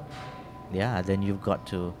 then you've got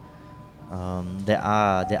to. There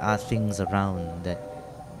are things around that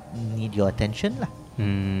need your attention lah.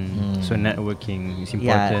 So networking is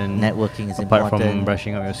important. Networking is apart important. from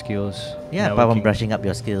brushing up your skills. Apart from brushing up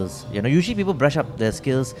your skills. Usually people brush up their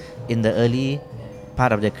skills in the early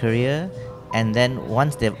part of their career, and then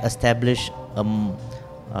once they've established a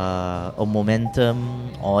momentum,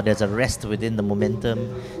 or there's a rest within the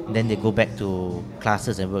momentum, then they go back to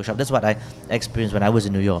classes and workshops. That's what I experienced when I was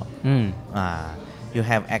in New York. You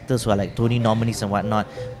have actors who are like Tony nominees and whatnot.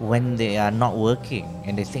 When they are not working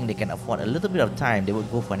and they think they can afford a little bit of time, they would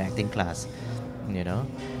go for an acting class.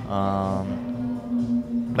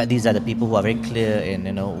 But these are the people who are very clear in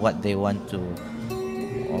what they want to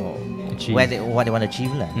achieve, what they want to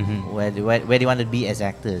achieve, where they want to be as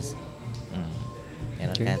actors.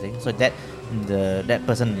 Kind of thing. So that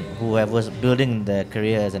person, whoever's building their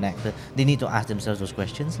career as an actor, they need to ask themselves those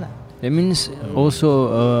questions lah. That means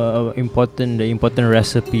also the important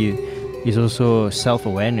recipe is also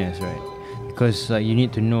self-awareness, right? Because you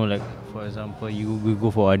need to know, like for example, you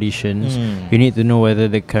go for auditions, you need to know whether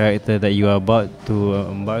the character that you are about to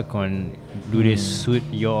embark on, do they suit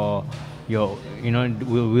your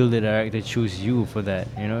will the director choose you for that?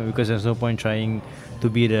 Because there's no point trying to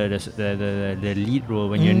be the lead role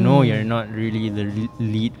when you're not really the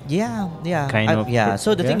lead.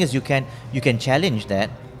 So the thing is, you can challenge that.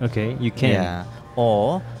 Okay, you can.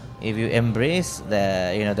 Or if you embrace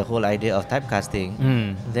the whole idea of typecasting,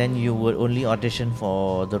 then you would only audition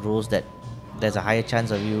for the roles that there's a higher chance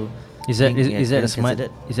of you. Is that a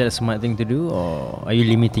smart thing to do, or are you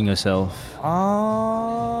limiting yourself?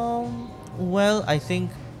 Well, I think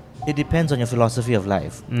it depends on your philosophy of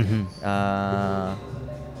life.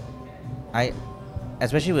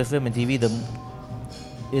 Especially with film and TV,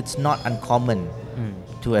 it's not uncommon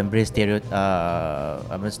to embrace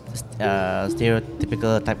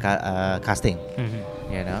stereotypical type casting,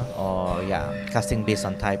 or casting based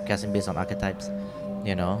on type, casting based on archetypes.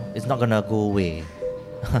 It's not gonna go away.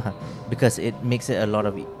 because it makes it a lot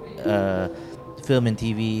of film and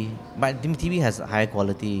TV. But I think TV has higher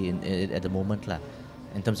quality at the moment lah,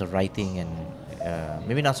 in terms of writing and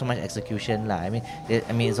maybe not so much execution lah. I mean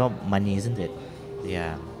it's all money, isn't it?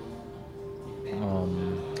 Yeah.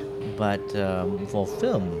 But for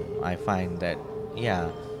film, I find that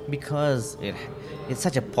because it's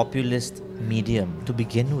such a populist medium to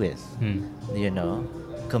begin with, you know,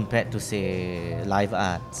 compared to say live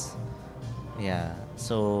arts. Yeah.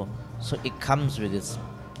 So it comes with its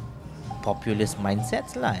populist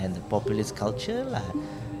mindsets lah and the populist culture lah.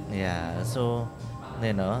 Yeah. So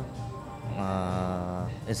you know,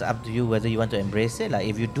 it's up to you whether you want to embrace it. Like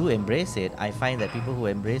if you do embrace it, I find that people who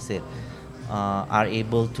embrace it are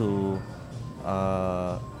able to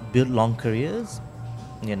build long careers.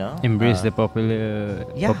 You know, embrace the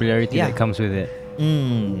popularity that comes with it.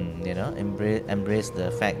 You know, embrace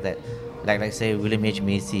the fact that, like say William H.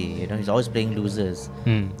 Macy, you know, he's always playing losers.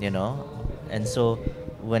 You know, and so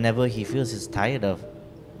whenever he feels he's tired of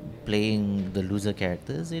playing the loser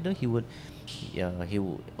characters, you know, he would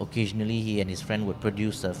occasionally he and his friend would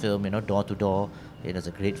produce a film, you know, Door to Door. It was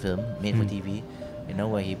a great film made for TV. You know,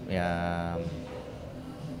 where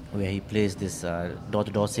he plays this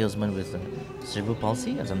door-to-door salesman with cerebral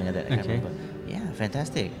palsy or something like that. I can't remember. Yeah,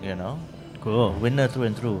 fantastic. You know, cool, winner through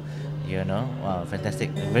and through. You know, wow, fantastic,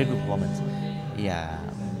 very good performance. Yeah,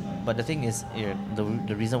 but the thing is,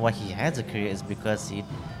 the reason why he has a career is because he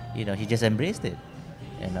just embraced it.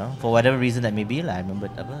 You know, for whatever reason that may be. Like, I remember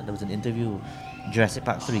there was an interview, Jurassic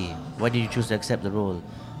Park 3. Why did you choose to accept the role?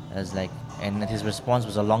 I was like, and his response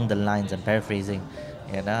was along the lines, I'm paraphrasing,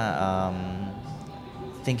 you know,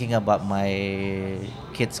 thinking about my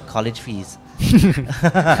kids' college fees.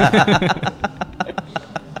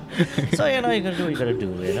 So you know, you gotta do what you gotta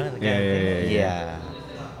do. You know.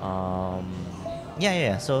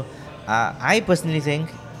 Yeah. So I personally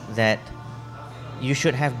think that you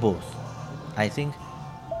should have both. I think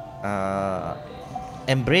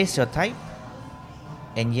embrace your type,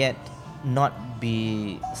 and yet not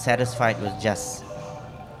be satisfied with just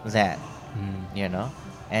that. You know.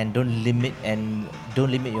 And don't limit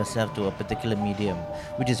yourself to a particular medium,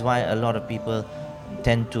 which is why a lot of people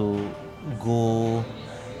tend to go.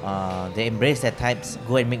 They embrace their types,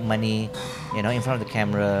 go and make money, you know, in front of the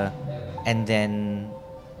camera, and then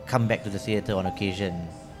come back to the theater on occasion,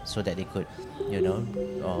 so that they could, you know,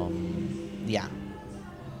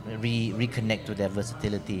 reconnect to their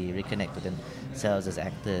versatility, reconnect to themselves as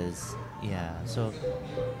actors. Yeah. So,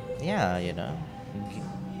 yeah, you know.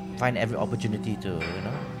 Find every opportunity to, you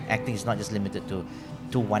know, acting is not just limited to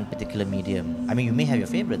one particular medium. I mean, you may have your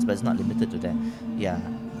favorites, but it's not limited to that. Yeah,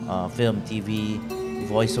 film, TV,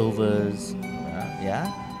 voiceovers,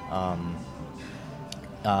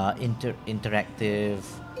 interactive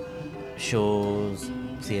shows,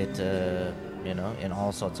 theater, you know, in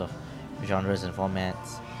all sorts of genres and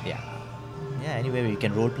formats. Yeah, anywhere where you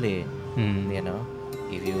can role play. You know,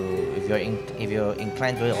 if you're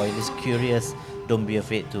inclined to it or you're just curious, don't be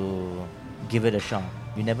afraid to give it a shot.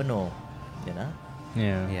 You never know, you know.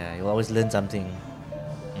 Yeah, you'll always learn something.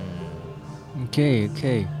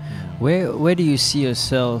 Okay. Where do you see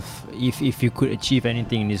yourself if you could achieve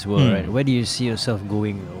anything in this world, right? Where do you see yourself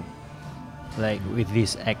going, though? Like with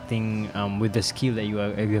this acting, with the skill that you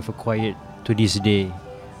have acquired to this day,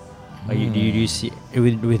 do you see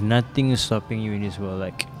with nothing stopping you in this world,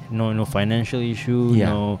 like no financial issue,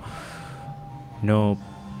 no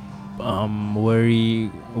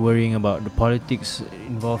worrying about the politics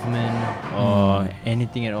involvement or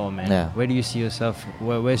anything at all, man. Yeah. Where do you see yourself?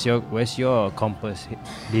 Where's your compass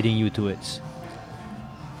leading you towards?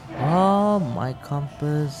 Oh, my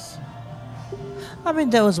compass. I mean,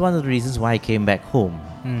 that was one of the reasons why I came back home.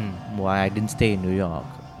 Why I didn't stay in New York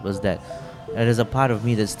was that there's a part of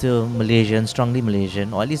me that's still Malaysian, strongly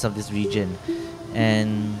Malaysian, or at least of this region,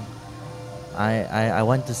 and I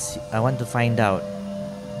want to find out,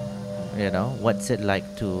 you know, what's it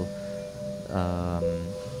like to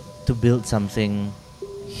build something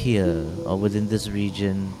here or within this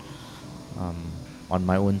region, on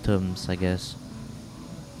my own terms, I guess.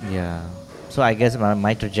 Yeah. So I guess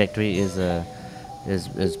my trajectory is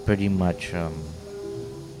pretty much. Am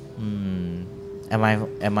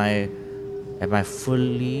I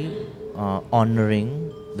fully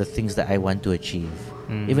honoring the things that I want to achieve,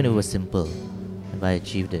 even if it was simple? If I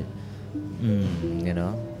achieved it, you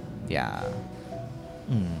know. Yeah.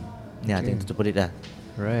 Yeah, I think to put it that.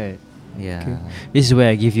 Right. Yeah. Okay. This is where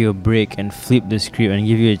I give you a break and flip the script and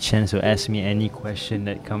give you a chance to ask me any question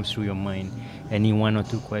that comes through your mind. Any one or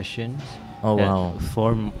two questions. Oh, that wow.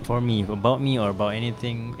 For me, about me, or about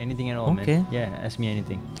anything at all, Okay. man. Yeah, ask me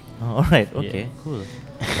anything. Oh, all right. Yeah. Okay. Cool.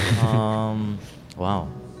 Wow.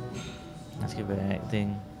 Let's get back to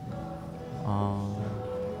acting.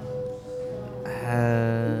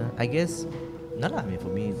 I guess. No, I mean, for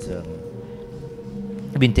me, it's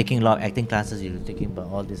I've been taking a lot of acting classes. You're taking about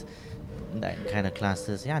all this that kind of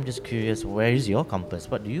classes. Yeah, I'm just curious. Where is your compass?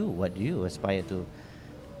 What do you aspire to?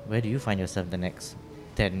 Where do you find yourself the next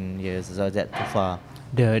 10 years? Is that too far?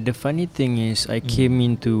 The funny thing is, I came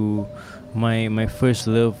into my first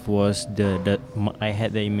love was I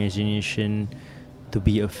had the imagination to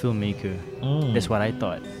be a filmmaker. That's what I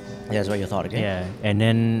thought. That's what you thought, okay? Yeah, and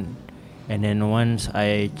then once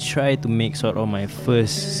I tried to make sort of my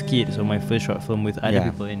first skits or my first short film with other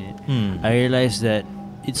people in it, I realized that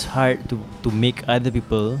it's hard to make other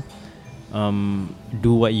people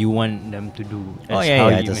do what you want them to do. Oh, as yeah, how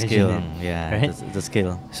yeah, you it's a imagine skill. it, Yeah, right? it's a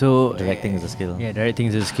skill. So Directing is a skill. Yeah, directing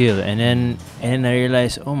is a skill, and then I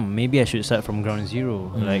realized, oh, maybe I should start from ground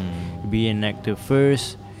zero, like be an actor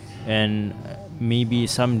first, and maybe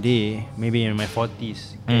someday, maybe in my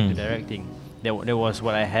 40s, get into directing. That was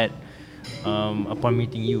what I had upon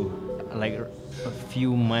meeting you, like a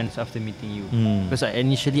few months after meeting you, because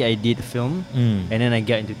initially I did film, and then I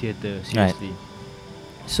got into theater seriously.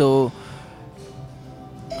 So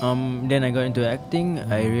then I got into acting.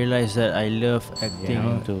 I realized that I love acting,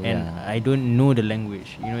 and I don't know the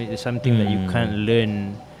language. You know, it's something that you can't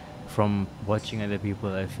learn from watching other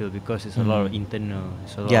people, I feel, because it's a lot of internal.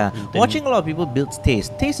 It's a lot of watching a lot of people builds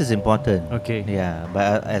taste. Taste is important. Okay. Yeah,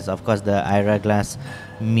 but as of course the Ira Glass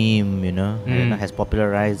meme, you know, has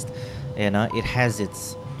popularized. You know, it has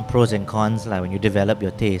its pros and cons. Like when you develop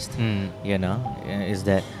your taste, you know, is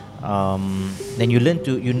that then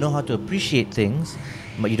you know how to appreciate things,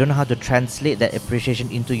 but you don't know how to translate that appreciation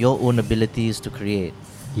into your own abilities to create.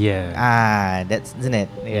 Yeah. That's, isn't it?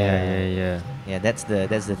 Yeah. Yeah, that's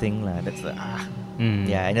the thing, lah. That's the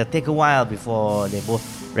Yeah, and it'll take a while before they both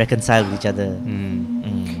reconcile with each other.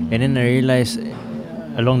 And then I realized,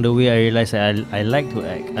 along the way, I like to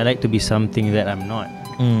act. I like to be something that I'm not.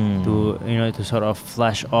 To sort of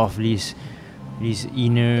flush off these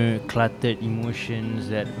inner cluttered emotions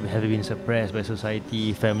that have been suppressed by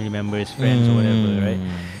society, family members, friends, or whatever, right?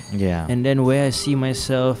 Yeah. And then where I see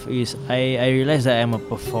myself is I realize that I'm a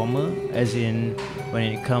performer, as in when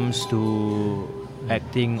it comes to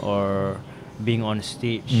acting or being on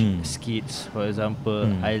stage, skits, for example,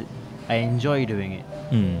 I enjoy doing it.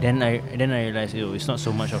 Then I realized, it's not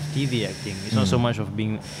so much of TV acting. It's not so much of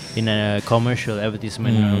being in a commercial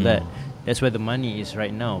advertisement and all that. That's where the money is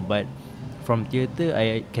right now. But from theatre,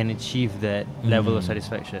 I can achieve that level of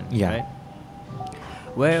satisfaction. Right?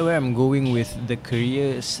 Where I'm going with the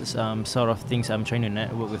careers, sort of things, I'm trying to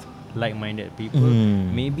network with like-minded people.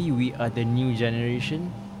 Maybe we are the new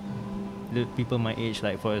generation, the people my age.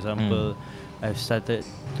 Like for example, I've started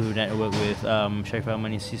to network with Sharifah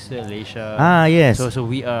Amani's sister, Leisha. Yes. So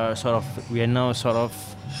we are now sort of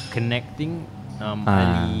connecting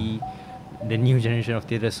Ali, the new generation of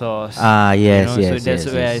theatre source. Yes. So that's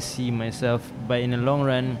where I see myself. But in the long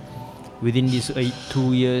run, within these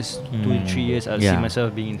 2 years, 2 to 3 years, I'll see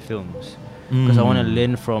myself being in films, because I want to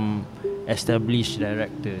learn from established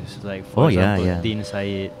directors, like for example, Din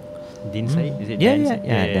Syed. Din Syed, is it?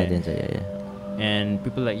 Din Syed? And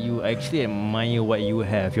people like you, I actually admire what you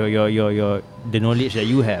have, your the knowledge that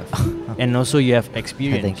you have, and also you have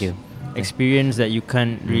experience. Thank you. Experience that you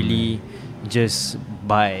can't really just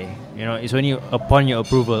buy. You know, it's only upon your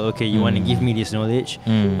approval. Okay, you want to give me this knowledge.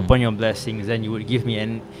 Upon your blessings, then you would give me,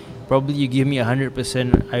 and probably you give me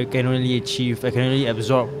 100%. I can only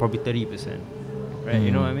absorb probably 30%. Right? You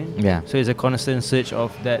know what I mean? Yeah. So it's a constant search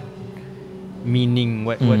of that meaning.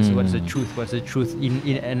 What's the truth? What's the truth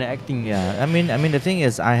in acting? Yeah. I mean the thing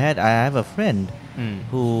is, I have a friend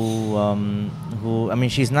who I mean,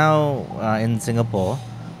 she's now in Singapore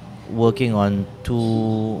working on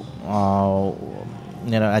two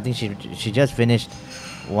I think she just finished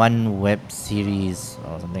one web series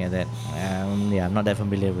or something like that. I'm not that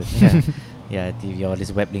familiar with TV or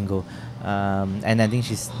this web lingo. And I think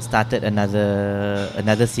she's started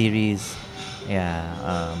another series.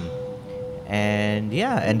 And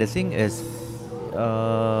the thing is,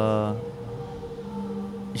 I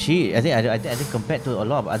think compared to a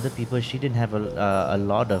lot of other people, she didn't have a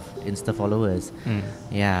lot of Insta followers.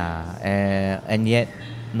 And yet,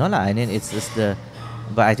 it's the.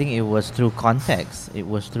 But I think it was through context. It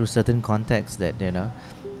was through certain contexts that, and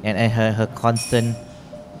her constant,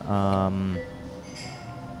 how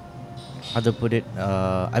to put it?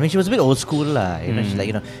 I mean, she was a bit old school, lah.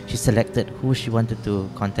 She selected who she wanted to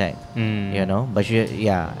contact. But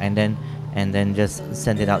and then and then just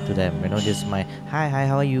send it out to them. This is my hi,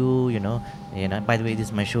 how are you? By the way, this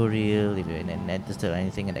is my show reel. If you're interested or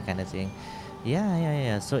anything and that kind of thing.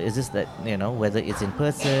 Yeah. So is this that whether it's in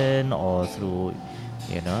person or through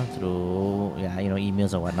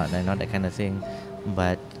emails or whatnot, that kind of thing.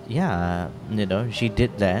 But yeah, she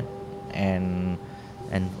did that, and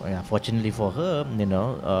fortunately for her,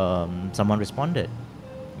 someone responded,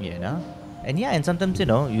 and sometimes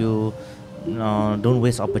you don't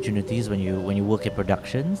waste opportunities when you work in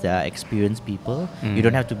productions. There are experienced people. You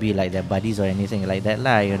don't have to be like their buddies or anything like that,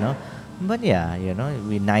 But yeah,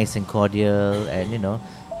 be nice and cordial,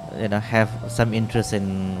 and have some interest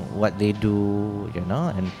in what they do,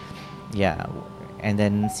 and yeah, and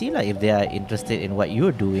then see if they are interested in what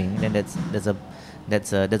you're doing, then that's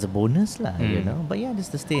a bonus, But yeah,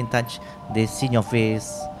 just to stay in touch. They see your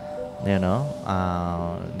face, they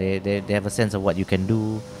have a sense of what you can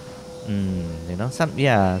do.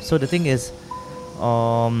 So the thing is,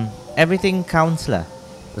 everything counts, lah.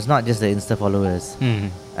 It's not just the Insta followers.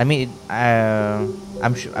 I mean,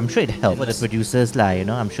 I'm sure it helps for the producers, lah.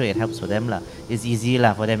 I'm sure it helps for them, lah. It's easy,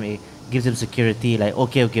 lah, for them. It gives them security. Like,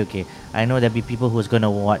 okay. I know there'll be people who's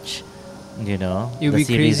gonna watch, the series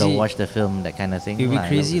crazy. or watch the film, that kind of thing. It'll be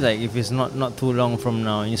crazy, like if it's not too long from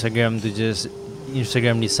now, Instagram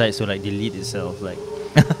decides to like delete itself, like.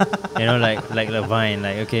 Like the Vine,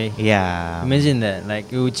 like, okay. Yeah. Imagine that,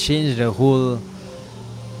 like it would change the whole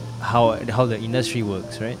how the industry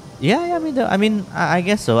works, right? Yeah. I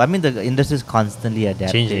guess so. I mean, the industry is constantly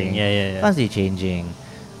adapting, Changing. Yeah. constantly changing.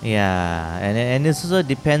 Yeah, and this also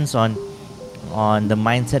depends on the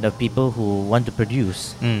mindset of people who want to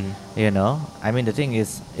produce. I mean, the thing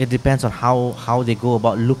is, it depends on how they go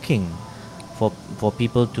about looking for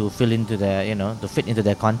people to fill into their to fit into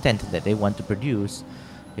their content that they want to produce.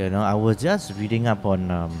 I was just reading up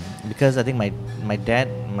on because I think my dad,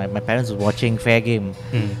 my parents were watching Fair Game,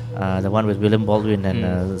 the one with William Baldwin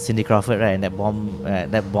and Cindy Crawford, right? And that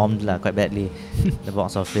bombed quite badly, the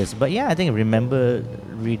box office. But yeah, I think I remember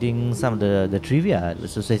reading some of the trivia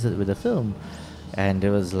associated with the film, and it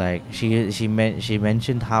was like she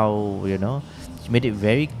mentioned how she made it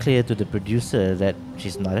very clear to the producer that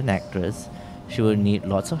she's not an actress. She will need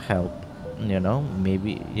lots of help.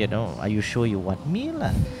 Maybe, are you sure you want me,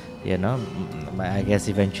 lah? I guess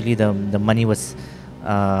eventually the money was,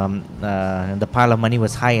 the pile of money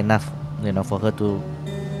was high enough, for her to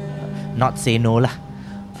not say no, lah.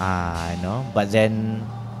 But then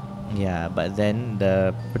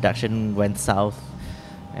the production went south,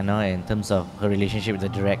 in terms of her relationship with the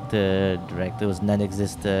director. Director was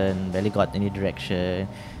non-existent, barely got any direction,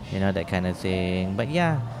 that kind of thing. But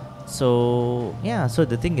yeah. So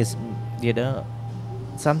the thing is,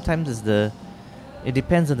 sometimes it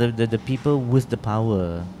depends on the people with the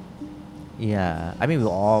power. Yeah, I mean, we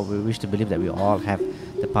wish to believe that we all have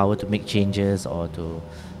the power to make changes or to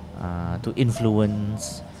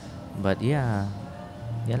influence, but yeah,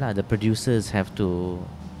 the producers have to,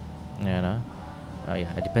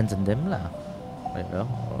 it depends on them, lah.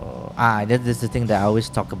 That's the thing that I always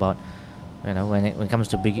talk about. When it comes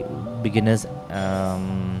to beginners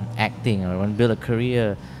acting or want to build a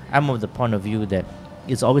career, I'm of the point of view that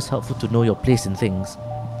it's always helpful to know your place in things.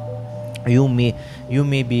 You may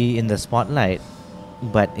be in the spotlight,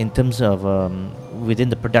 but in terms of within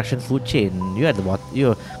the production food chain, you're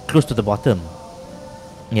close to the bottom.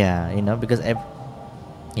 Yeah, because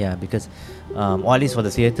or at least for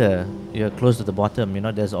the theatre, you're close to the bottom.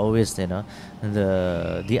 There's always the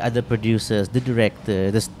other producers, the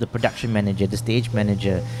director, the production manager, the stage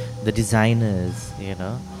manager, the designers.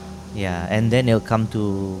 And then it'll come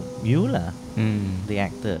to you, lah, the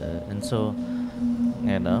actor. And so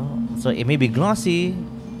so it may be glossy,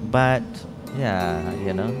 but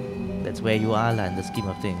that's where you are, lah, in the scheme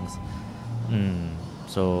of things.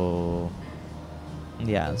 So I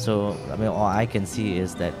mean, all I can see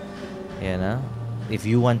is that if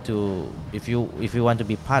you want to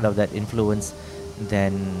be part of that influence,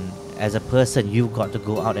 then as a person you've got to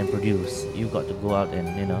go out and produce. You've got to go out and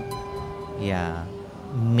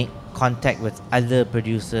make contact with other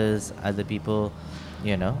producers, other people,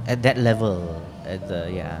 at that level, at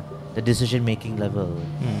the decision making level.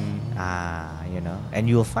 And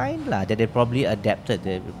you'll find that they probably adapted.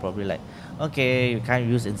 They were probably like, okay, you can't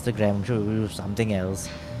use Instagram, I'm sure we'll use something else.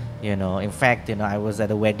 In fact, I was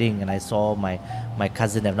at a wedding and I saw my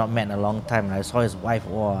cousin I've not met in a long time, and I saw his wife.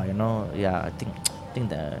 Oh, I think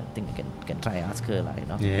I can try ask her,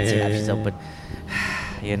 see how she's up, but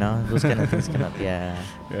those kind of things cannot. Yeah,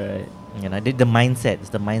 Right. The mindset. It's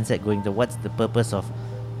the mindset going to what's the purpose of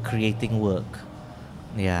creating work.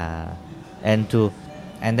 Yeah, and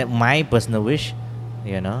that my personal wish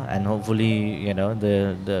and hopefully,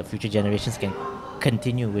 the future generations can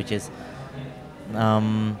continue, which is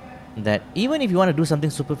that even if you want to do something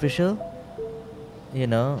superficial, you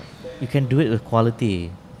can do it with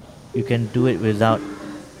quality. You can do it without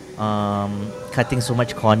cutting so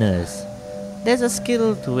much corners. There's a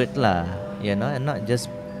skill to it lah, and not just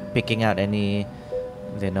picking out any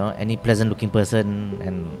pleasant looking person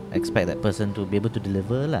and expect that person to be able to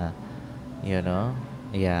deliver lah, yeah.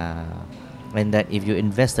 And that if you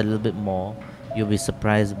invest a little bit more, you'll be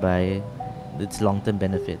surprised by its long-term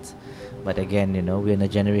benefits. But again, we're in a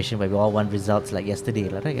generation where we all want results like yesterday,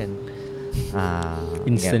 lah, right? And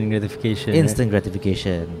Instant gratification. Instant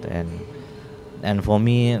gratification, and for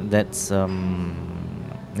me, that's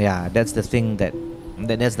that's the thing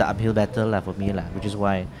that's the uphill battle lah for me lah, which is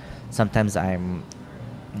why sometimes I'm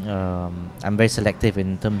very selective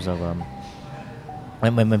in terms of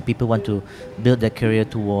when people want to build their career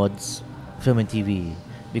towards film and TV,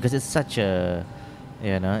 because it's such a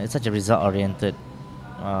result oriented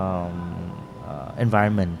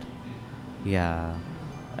environment. Yeah.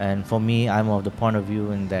 And for me, I'm of the point of view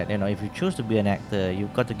in that, if you choose to be an actor,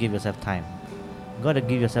 you've got to give yourself time. You've got to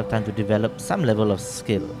give yourself time to develop some level of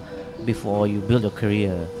skill before you build your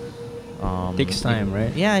career. Takes time,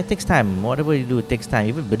 right? Yeah, it takes time. Whatever you do, it takes time.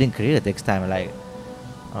 Even building career takes time. Like,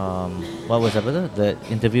 what was the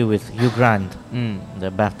interview with Hugh Grant, the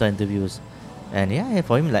BAFTA interviews. And yeah,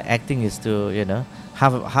 for him, like, acting is to,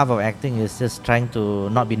 half of acting is just trying to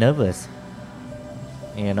not be nervous.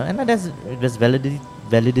 And there's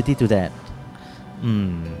validity to that.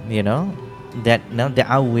 That now there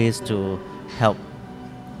are ways to help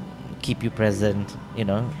keep you present,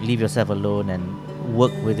 leave yourself alone and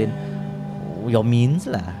work within your means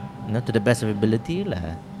lah, to the best of ability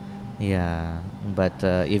lah. Yeah. But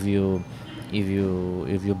if you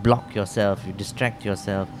block yourself, you distract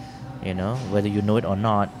yourself, whether you know it or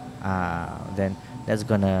not, then that's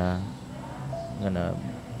gonna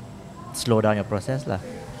slow down your process lah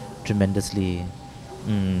tremendously.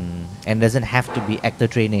 And doesn't have to be actor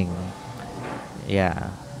training. Yeah,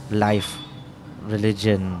 life,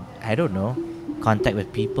 religion, I don't know, contact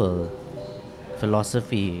with people,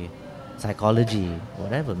 philosophy, psychology,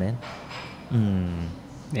 whatever, man.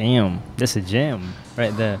 Damn, that's a gem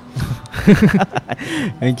right there.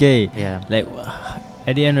 Okay. Yeah. Like,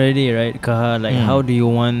 at the end of the day, right, Qahar, like, how do you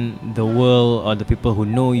want the world or the people who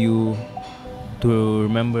know you to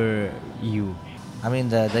remember you? I mean,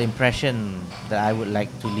 the impression that I would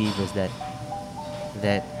like to leave is that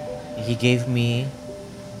he gave me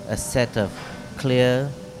a set of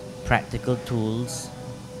clear, practical tools,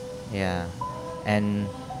 and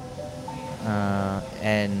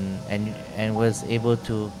was able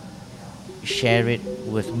to share it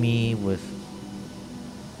with me with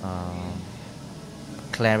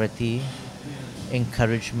clarity,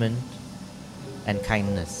 encouragement, and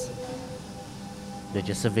kindness. They're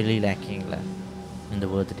just severely lacking in the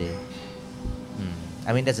world today.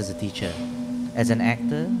 I mean, that's as a teacher. As an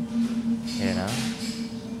actor,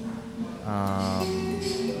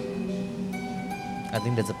 I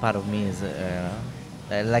think that's a part of me is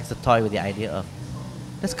that likes to toy with the idea of,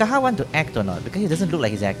 does Qahar want to act or not? Because he doesn't look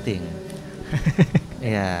like he's acting.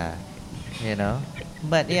 Yeah,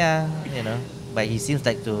 but but he seems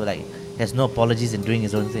has no apologies in doing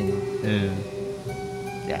his own thing.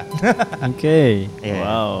 Yeah. Okay. Yeah.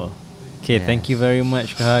 Wow. Okay, thank you very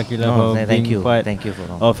much, Qahar Aqilah, for being part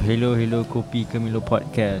of Hello Hello Kopi ke Milo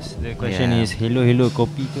podcast. The question is, Hello Hello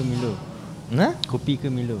Kopi ke Milo? Kopi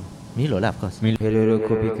ke Milo? Milo lah, of course. Hello Hello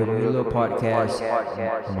Kopi ke Milo podcast.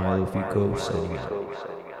 Milo Fico signing out.